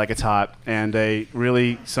Drop It Like It's Hot, and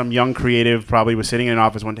some young creative probably was sitting in an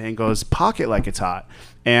office one day and goes, Pocket Like It's Hot.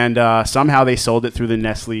 And somehow they sold it through the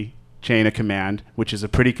Nestle chain of command, which is a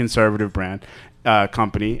pretty conservative brand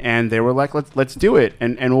company, and they were like, let's do it.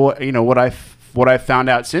 And what I found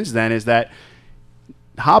out since then is that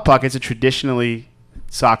Hot Pocket's a traditionally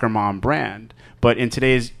soccer mom brand, but in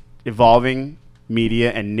today's evolving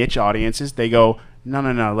media and niche audiences, they go,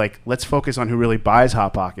 no, like, let's focus on who really buys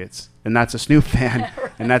Hot Pockets. And that's a Snoop fan,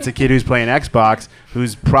 right. And that's a kid who's playing Xbox,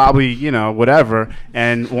 who's probably, whatever,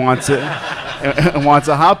 and wants a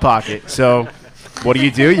Hot Pocket. So what do?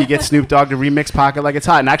 You get Snoop Dogg to remix Pocket Like It's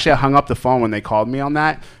Hot. And actually, I hung up the phone when they called me on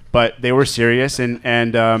that, but they were serious, and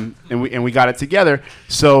we got it together.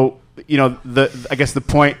 So I guess the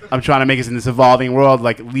point I'm trying to make is in this evolving world,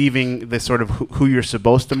 like leaving the sort of who you're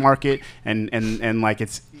supposed to market and like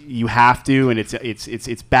you have to, and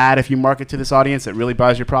it's bad if you market to this audience that really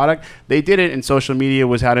buys your product. They did it, and social media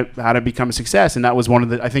was how to become a success, and that was one of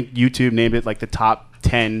the, I think YouTube named it like the top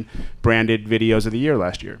 10 branded videos of the year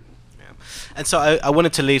last year. And so I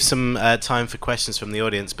wanted to leave some time for questions from the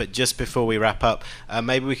audience, but just before we wrap up,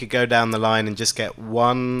 maybe we could go down the line and just get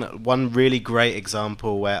one really great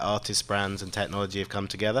example where artists, brands, and technology have come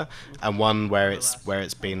together, and one where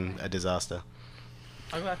it's been a disaster.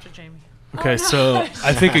 I'll go after Jamie. Okay, so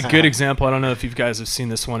I think a good example, I don't know if you guys have seen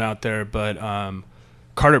this one out there, but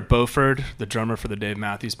Carter Beauford, the drummer for the Dave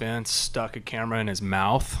Matthews Band, stuck a camera in his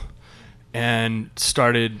mouth and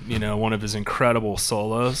started, one of his incredible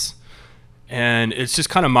solos. And it's just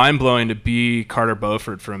kind of mind-blowing to be Carter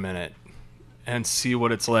Beauford for a minute and see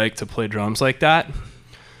what it's like to play drums like that.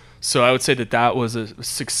 So I would say that was a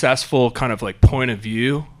successful kind of like point of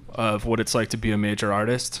view of what it's like to be a major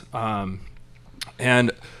artist.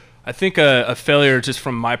 And I think a failure, just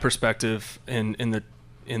from my perspective in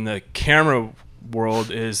the camera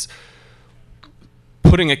world, is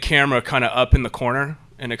putting a camera kind of up in the corner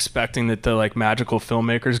and expecting that the like magical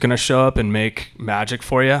filmmaker is going to show up and make magic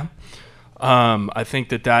for you. I think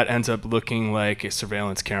that ends up looking like a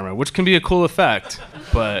surveillance camera, which can be a cool effect,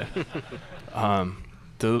 but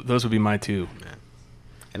those would be my two.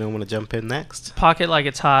 Anyone want to jump in next? Pocket Like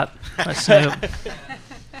It's Hot by Snoop.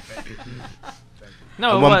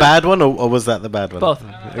 No, one bad one, or was that the bad one? Both.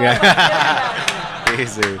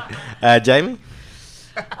 Easy. Jamie?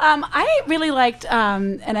 I really liked,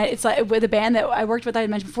 it's like with a band that I worked with, I had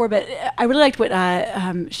mentioned before, but I really liked what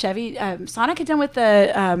Chevy Sonic had done with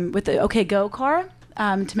the OK Go car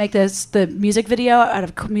to make the music video out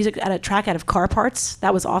of track out of car parts.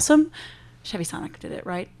 That was awesome. Chevy Sonic did it,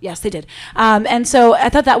 right? Yes, they did. And so I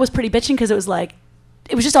thought that was pretty bitching because it was like,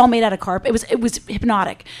 it was just all made out of carp. It was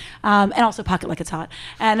hypnotic, and also Pocket Like It's Hot.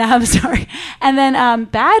 And I'm sorry. And then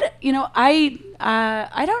bad.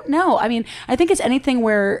 I don't know. I mean, I think it's anything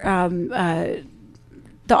where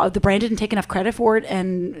the brand didn't take enough credit for it,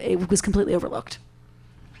 and it was completely overlooked.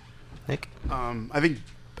 Nick? I think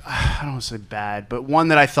I don't want to say bad, but one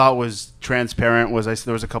that I thought was transparent was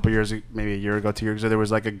there was a couple years, maybe a year ago, 2 years ago, there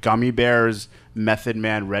was like a Gummy Bears Method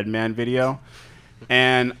Man Redman video.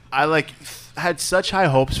 And I had such high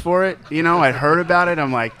hopes for it. I'd heard about it.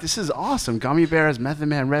 I'm like, this is awesome. Gummy Bears, Method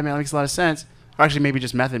Man, Redman, makes a lot of sense. Or actually, maybe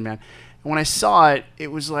just Method Man. And when I saw it,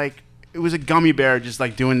 it was a Gummy Bear just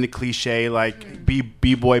like doing the cliche like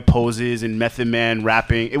b-boy poses and Method Man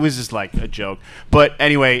rapping. It was just like a joke. But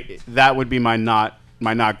anyway, that would be my not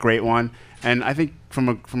great one. And I think from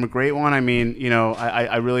a great one, I mean,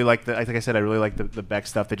 I really like I think I said I really like the Beck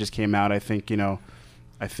stuff that just came out. I think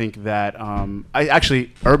I think that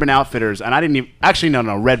Urban Outfitters, and I didn't even,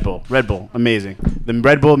 no, Red Bull, amazing. The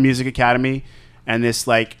Red Bull Music Academy, and this,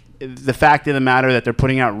 like, the fact of the matter that they're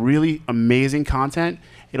putting out really amazing content.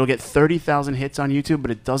 It'll get 30,000 hits on YouTube,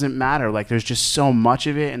 but it doesn't matter. Like, there's just so much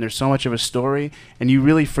of it, and there's so much of a story, and you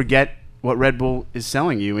really forget what Red Bull is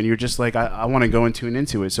selling you, and you're just like, I want to go and tune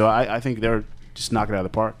into it. So I think they're just knocking it out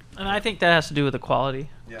of the park. And I think that has to do with the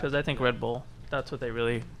quality, because I think Red Bull, that's what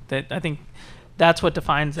I think that's what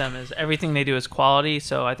defines them, is everything they do is quality.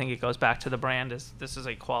 So I think it goes back to the brand, this is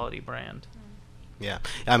a quality brand. Yeah,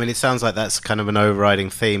 I mean, it sounds like that's kind of an overriding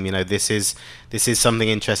theme. This is something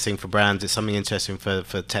interesting for brands. It's something interesting for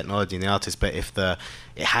technology and the artists. But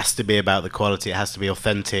it has to be about the quality. It has to be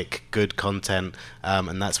authentic, good content,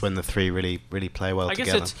 and that's when the three really play well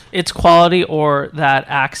together. I guess it's quality or that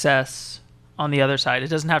access on the other side. It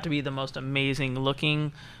doesn't have to be the most amazing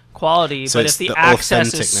looking quality, so but if the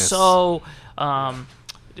access is so,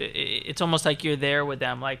 it's almost like you're there with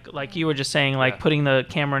them, like you were just saying, like putting the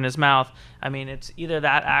camera in his mouth. I mean, it's either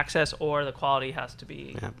that access or the quality has to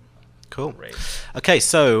be cool. Great. Okay,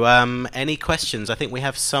 so any questions? I think we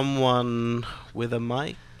have someone with a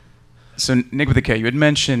mic. So Nick with a K, you had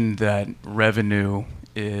mentioned that revenue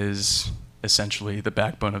is essentially the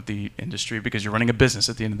backbone of the industry because you're running a business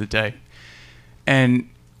at the end of the day. And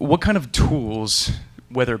what kind of tools,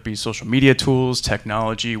 whether it be social media tools,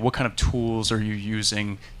 technology, what kind of tools are you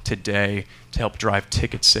using today to help drive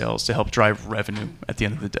ticket sales, to help drive revenue at the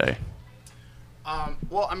end of the day?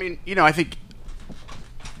 Well, I mean, I think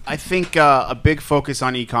a big focus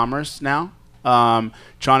on e-commerce now,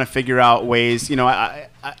 trying to figure out ways. I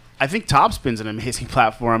think Topspin's an amazing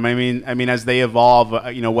platform. I mean, as they evolve,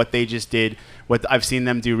 what they just did, what I've seen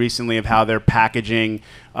them do recently of how they're packaging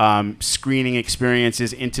screening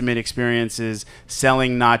experiences, intimate experiences,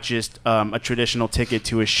 selling not just a traditional ticket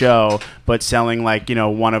to a show, but selling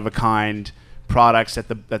one of a kind products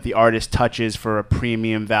that the artist touches for a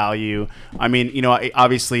premium value. I mean,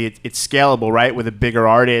 obviously it's scalable, right? With a bigger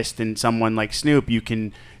artist and someone like Snoop, you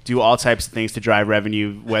can do all types of things to drive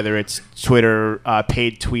revenue, whether it's Twitter,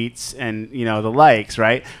 paid tweets, and the likes,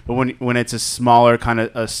 right? But when it's a smaller kind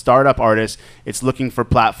of a startup artist, it's looking for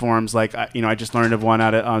platforms like I just learned of one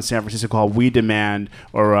out of San Francisco called We Demand,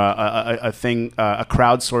 or a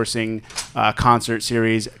crowdsourcing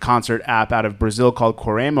concert app out of Brazil called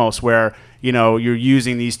Coremos, where you're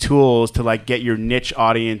using these tools to like get your niche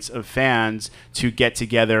audience of fans to get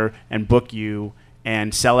together and book you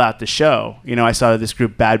and sell out the show. I saw this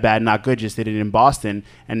group Bad Not Good just did it in Boston,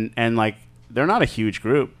 and like they're not a huge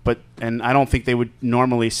group, and I don't think they would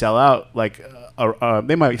normally sell out like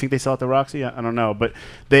they might think they sell at the Roxy. I don't know, but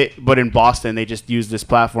in Boston they just use this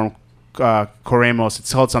platform. Coremos,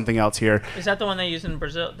 it's called something else here. Is that the one they use in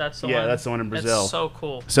Brazil? That's the one. Yeah, that's the one in Brazil. That's so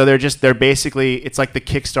cool. So they're basically, it's like the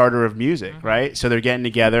Kickstarter of music, right? So they're getting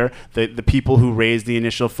together. The people who raise the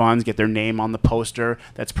initial funds get their name on the poster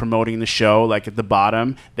that's promoting the show, like at the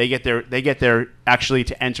bottom. They get their actually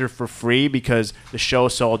to enter for free because the show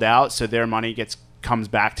sold out. So their money comes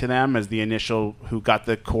back to them as the initial who got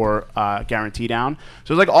the core guarantee down.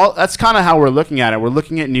 So it's like that's kind of how we're looking at it. We're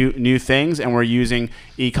looking at new things, and we're using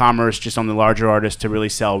e-commerce just on the larger artists to really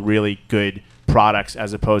sell really good products,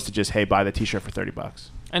 as opposed to just, hey, buy the t-shirt for $30.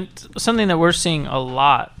 And something that we're seeing a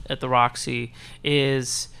lot at the Roxy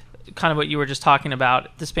is kind of what you were just talking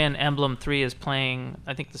about. This band Emblem 3 is playing,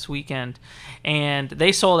 I think, this weekend, and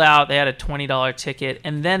they sold out. They had a $20 ticket,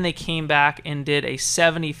 and then they came back and did a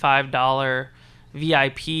 $75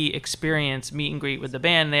 VIP experience meet and greet with the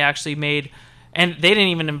band. They actually made, and they didn't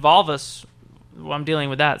even involve us. Well, I'm dealing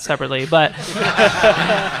with that separately, but it's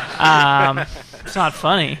not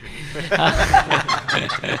funny.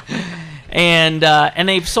 And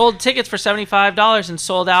they've sold tickets for $75 and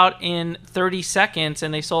sold out in 30 seconds,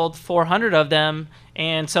 and they sold 400 of them.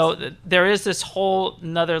 And so there is this whole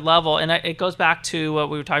another level, and it goes back to what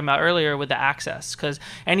we were talking about earlier with the access, because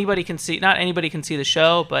anybody can see, not anybody can see the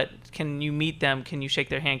show, but can you meet them? Can you shake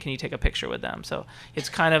their hand? Can you take a picture with them? So it's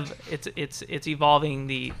kind of it's evolving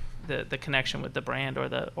the connection with the brand or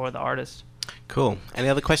the artist. Cool. Any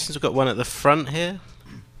other questions? We've got one at the front here.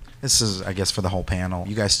 This is, I guess, for the whole panel.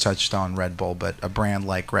 You guys touched on Red Bull, but a brand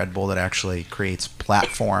like Red Bull that actually creates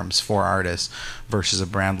platforms for artists versus a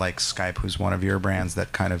brand like Skype, who's one of your brands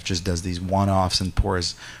that kind of just does these one-offs and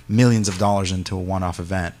pours millions of dollars into a one-off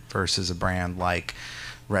event, versus a brand like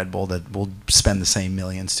Red Bull that will spend the same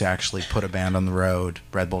millions to actually put a band on the road,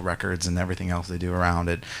 Red Bull Records and everything else they do around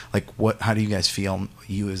it. Like, how do you guys feel,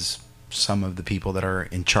 you as some of the people that are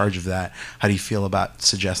in charge of that, how do you feel about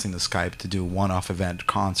suggesting to Skype to do a one-off event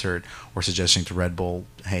concert, or suggesting to Red Bull,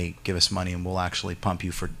 hey, give us money and we'll actually pump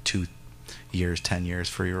you for 2 years, 10 years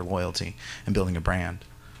for your loyalty and building a brand?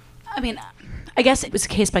 I mean, I guess it was a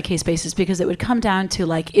case-by-case basis, because it would come down to,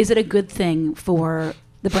 like, is it a good thing for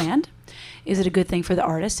the brand? Is it a good thing for the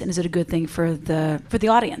artist? And is it a good thing for the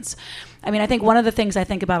audience? I mean, I think one of the things I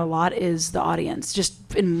think about a lot is the audience,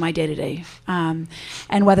 just in my day-to-day, and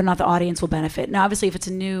whether or not the audience will benefit. Now, obviously, if it's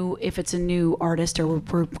a new artist, or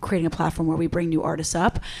we're creating a platform where we bring new artists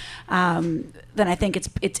up, then I think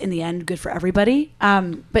it's in the end good for everybody.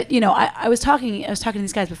 But I was talking to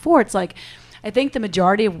these guys before. It's like, I think the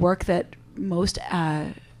majority of work that most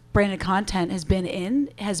branded content has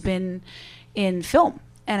been in film.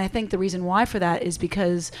 And I think the reason why for that is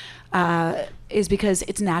because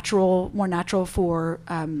it's more natural for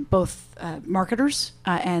both marketers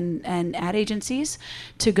and ad agencies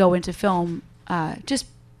to go into film, just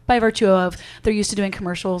by virtue of they're used to doing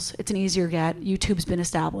commercials. It's an easier get. YouTube's been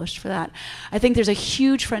established for that. I think there's a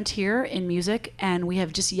huge frontier in music, and we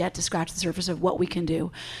have just yet to scratch the surface of what we can do.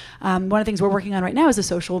 One of the things we're working on right now is a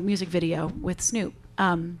social music video with Snoop.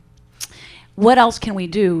 What else can we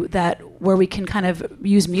do where we can kind of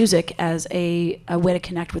use music as a way to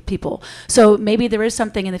connect with people? So maybe there is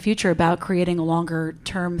something in the future about creating a longer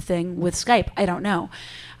term thing with Skype. I don't know.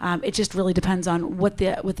 It just really depends on what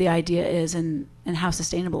the idea is and how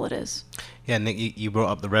sustainable it is. Yeah, Nick, you brought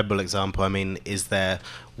up the Red Bull example. I mean,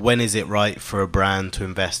 when is it right for a brand to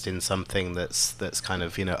invest in something that's kind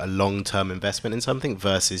of, a long-term investment in something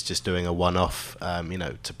versus just doing a one-off,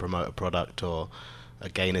 to promote a product or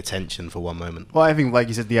gain attention for one moment? Well, I think, like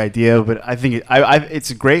you said, the idea, but I think it's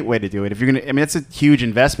a great way to do it. If you're gonna, I mean, it's a huge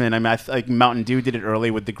investment. I mean, like Mountain Dew did it early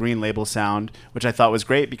with the Green Label sound, which I thought was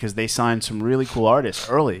great because they signed some really cool artists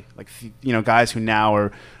early, like guys who now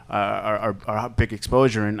are our big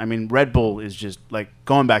exposure. And I mean, Red Bull is just like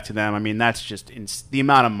going back to them. I mean, that's just the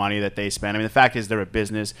amount of money that they spend. I mean, the fact is they're a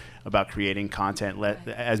business about creating content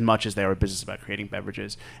as much as they are a business about creating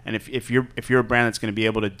beverages. And if you're a brand that's going to be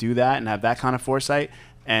able to do that and have that kind of foresight,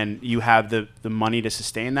 and you have the money to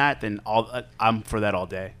sustain that, then I'm for that all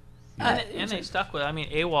day. And they stuck with it. I mean,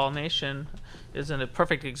 AWOL Nation isn't a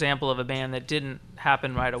perfect example of a band that didn't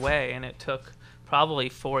happen right away, and it took probably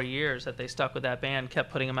 4 years that they stuck with that band,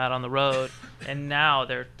 kept putting them out on the road, and now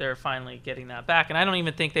they're finally getting that back. And I don't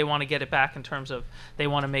even think they want to get it back in terms of they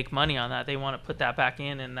want to make money on that. They want to put that back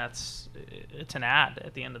in, and it's an ad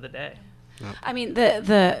at the end of the day. I mean,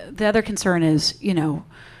 the other concern is,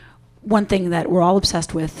 one thing that we're all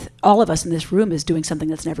obsessed with, all of us in this room, is doing something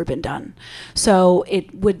that's never been done. So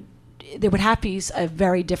there would have to be a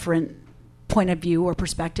very different point of view or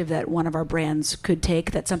perspective that one of our brands could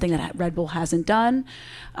take, that's something that Red Bull hasn't done,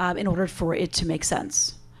 in order for it to make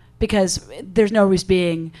sense. Because there's no reason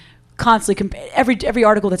being constantly every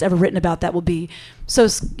article that's ever written about that will be so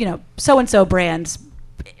and so brands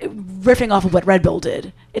riffing off of what Red Bull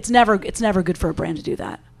did. It's never good for a brand to do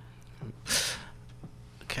that.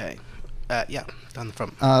 Okay, down the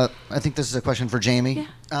front. I think this is a question for Jamie.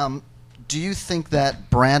 Yeah. Do you think that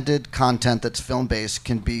branded content that's film-based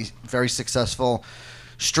can be very successful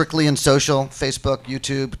strictly in social, Facebook,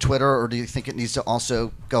 YouTube, Twitter, or do you think it needs to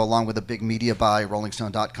also go along with a big media buy,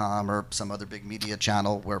 RollingStone.com or some other big media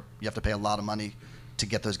channel where you have to pay a lot of money to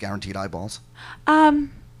get those guaranteed eyeballs? You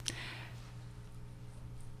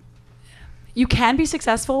can be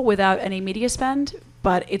successful without any media spend,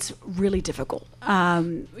 but it's really difficult.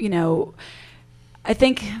 I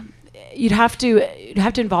think you'd have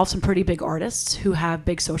to involve some pretty big artists who have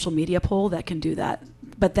big social media pull that can do that,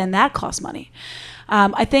 but then that costs money.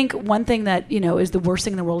 I think one thing that is the worst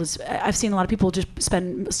thing in the world is I've seen a lot of people just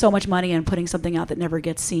spend so much money on putting something out that never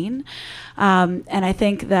gets seen, and I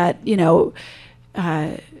think that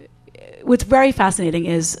what's very fascinating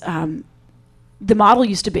is the model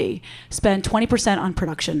used to be spend 20% on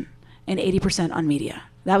production and 80% on media.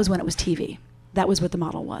 That was when it was TV. That was what the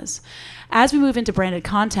model was. As we move into branded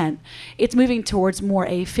content, it's moving towards more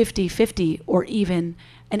a 50-50 or even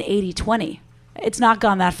an 80-20. It's not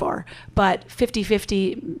gone that far, but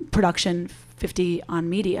 50-50 production, 50 on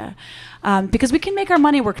media, because we can make our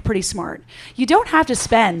money work pretty smart. You don't have to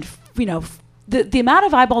spend, the amount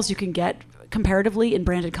of eyeballs you can get comparatively in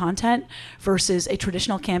branded content versus a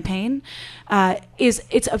traditional campaign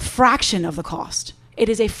it's a fraction of the cost. It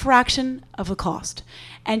is a fraction of the cost,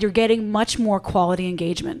 and you're getting much more quality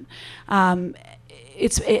engagement.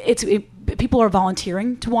 People are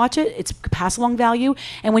volunteering to watch it. It's pass along value,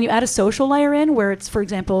 and when you add a social layer in, where it's, for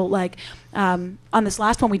example, like on this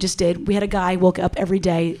last one we just did, we had a guy who woke up every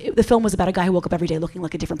day. The film was about a guy who woke up every day looking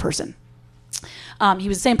like a different person. He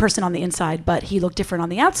was the same person on the inside, but he looked different on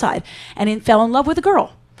the outside, and he fell in love with a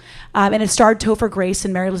girl. And it starred Topher Grace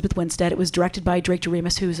and Mary Elizabeth Winstead. It was directed by Drake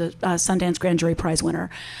Doremus, who's a Sundance Grand Jury Prize winner.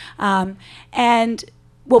 And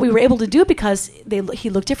what we were able to do, because he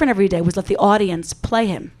looked different every day, was let the audience play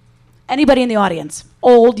him. Anybody in the audience,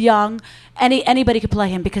 old, young, anybody could play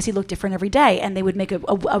him because he looked different every day. And they would make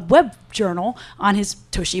a web journal on his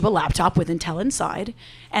Toshiba laptop with Intel inside,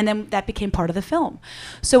 and then that became part of the film.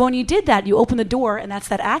 So when you did that, you open the door, and that's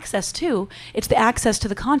that access too. It's the access to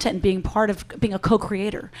the content and being part of being a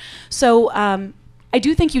co-creator. So I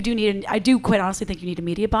do think you do need, I do quite honestly think you need a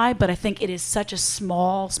media buy, but I think it is such a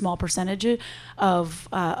small percentage of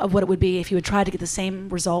what it would be if you would try to get the same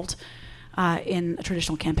result in a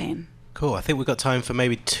traditional campaign. Cool. I think we've got time for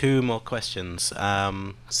maybe 2 more questions.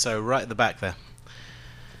 So right at the back there.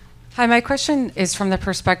 Hi, my question is from the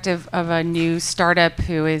perspective of a new startup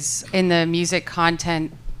who is in the music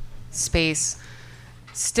content space,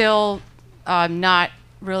 still not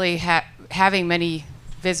really having many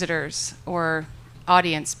visitors or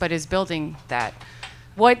audience, but is building that.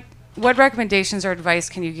 What recommendations or advice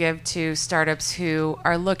can you give to startups who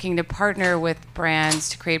are looking to partner with brands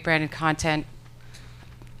to create branded content,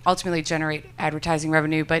 ultimately generate advertising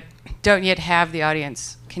revenue, but don't yet have the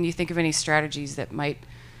audience? Can you think of any strategies that might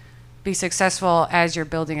be successful as you're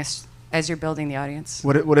building the audience?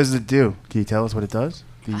 What does it do? Can you tell us what it does?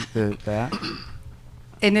 The app?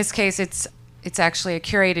 In this case, it's actually a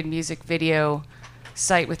curated music video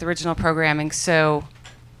site with original programming. So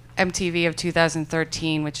MTV of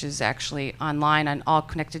 2013, which is actually online on all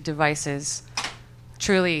connected devices,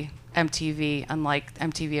 truly MTV, unlike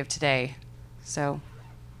MTV of today. So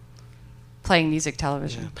playing music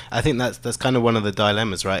television. I think that's kind of one of the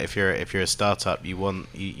dilemmas, right? If you're a startup, you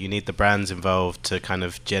need the brands involved to kind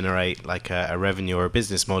of generate like a revenue or a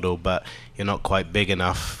business model, but you're not quite big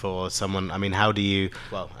enough for someone. I mean, how do you?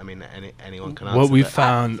 Well, I mean, anyone can answer. What we that.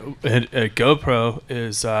 found at GoPro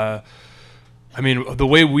is, I mean, the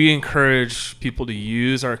way we encourage people to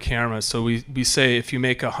use our cameras. So we say if you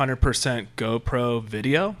make 100% GoPro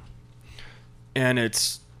video, and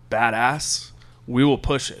it's badass, we will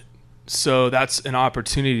push it. So that's an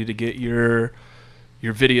opportunity to get your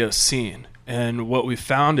video seen. And what we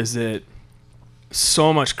found is that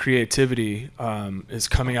so much creativity is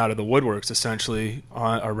coming out of the woodworks, essentially,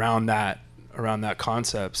 around that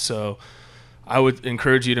concept. So I would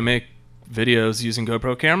encourage you to make videos using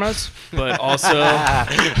GoPro cameras, but also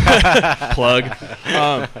plug.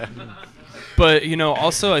 But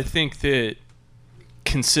also I think that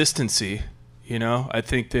consistency. I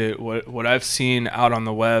think that what I've seen out on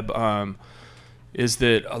the web is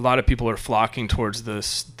that a lot of people are flocking towards the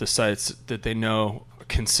sites that they know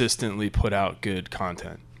consistently put out good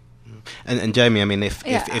content. And Jamie, I mean, if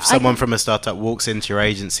someone from a startup walks into your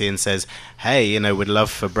agency and says, "Hey, we'd love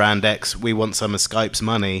for brand X, we want some of Skype's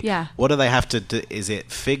money," what do they have to do? Is it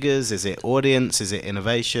figures? Is it audience? Is it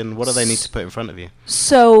innovation? What do they need to put in front of you?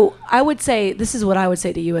 So I would say, this is what I would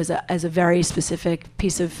say to you as a very specific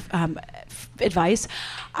piece of advice.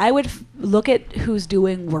 I would look at who's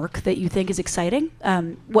doing work that you think is exciting.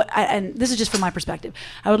 And this is just from my perspective.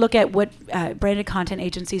 I would look at what branded content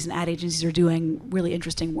agencies and ad agencies are doing really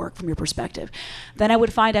interesting work from your perspective. Then I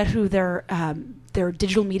would find out who their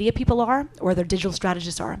digital media people are or their digital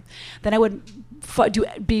strategists are. Then I would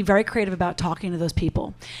be very creative about talking to those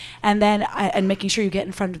people, and then and making sure you get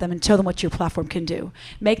in front of them and show them what your platform can do.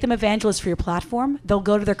 Make them evangelists for your platform. They'll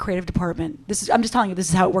go to their creative department. I'm just telling you, this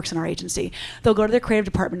is how it works in our agency. They'll go to their creative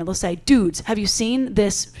department and they'll say, "Dudes, have you seen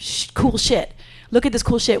this cool shit? Look at this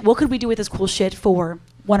cool shit. What could we do with this cool shit for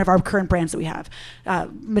one of our current brands that we have?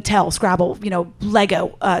 Mattel, Scrabble,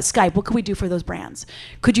 Lego, Skype. What could we do for those brands?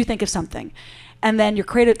 Could you think of something?" And then the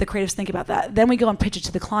creatives think about that. Then we go and pitch it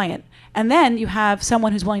to the client. And then you have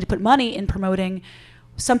someone who's willing to put money in promoting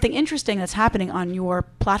something interesting that's happening on your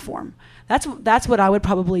platform. That's what I would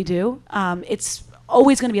probably do. It's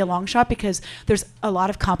always going to be a long shot because there's a lot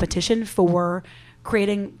of competition for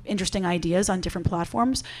creating interesting ideas on different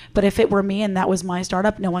platforms. But if it were me and that was my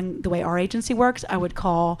startup, knowing the way our agency works, I would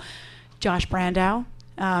call Josh Brandow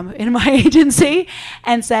in my agency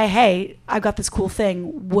and say, "Hey, I've got this cool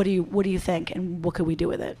thing. What do you think? And what could we do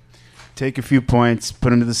with it?" Take a few points,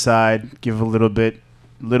 put them to the side, give a little bit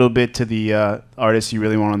to the artists you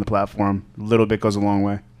really want on the platform. A little bit goes a long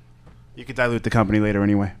way. You could dilute the company later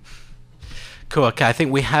anyway. Cool. Okay, I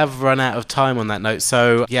think we have run out of time on that note.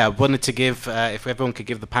 So yeah, I wanted to give, if everyone could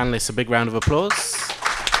give the panelists a big round of applause.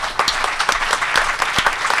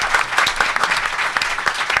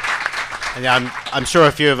 And yeah, I'm sure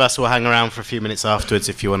a few of us will hang around for a few minutes afterwards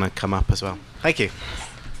if you want to come up as well. Thank you.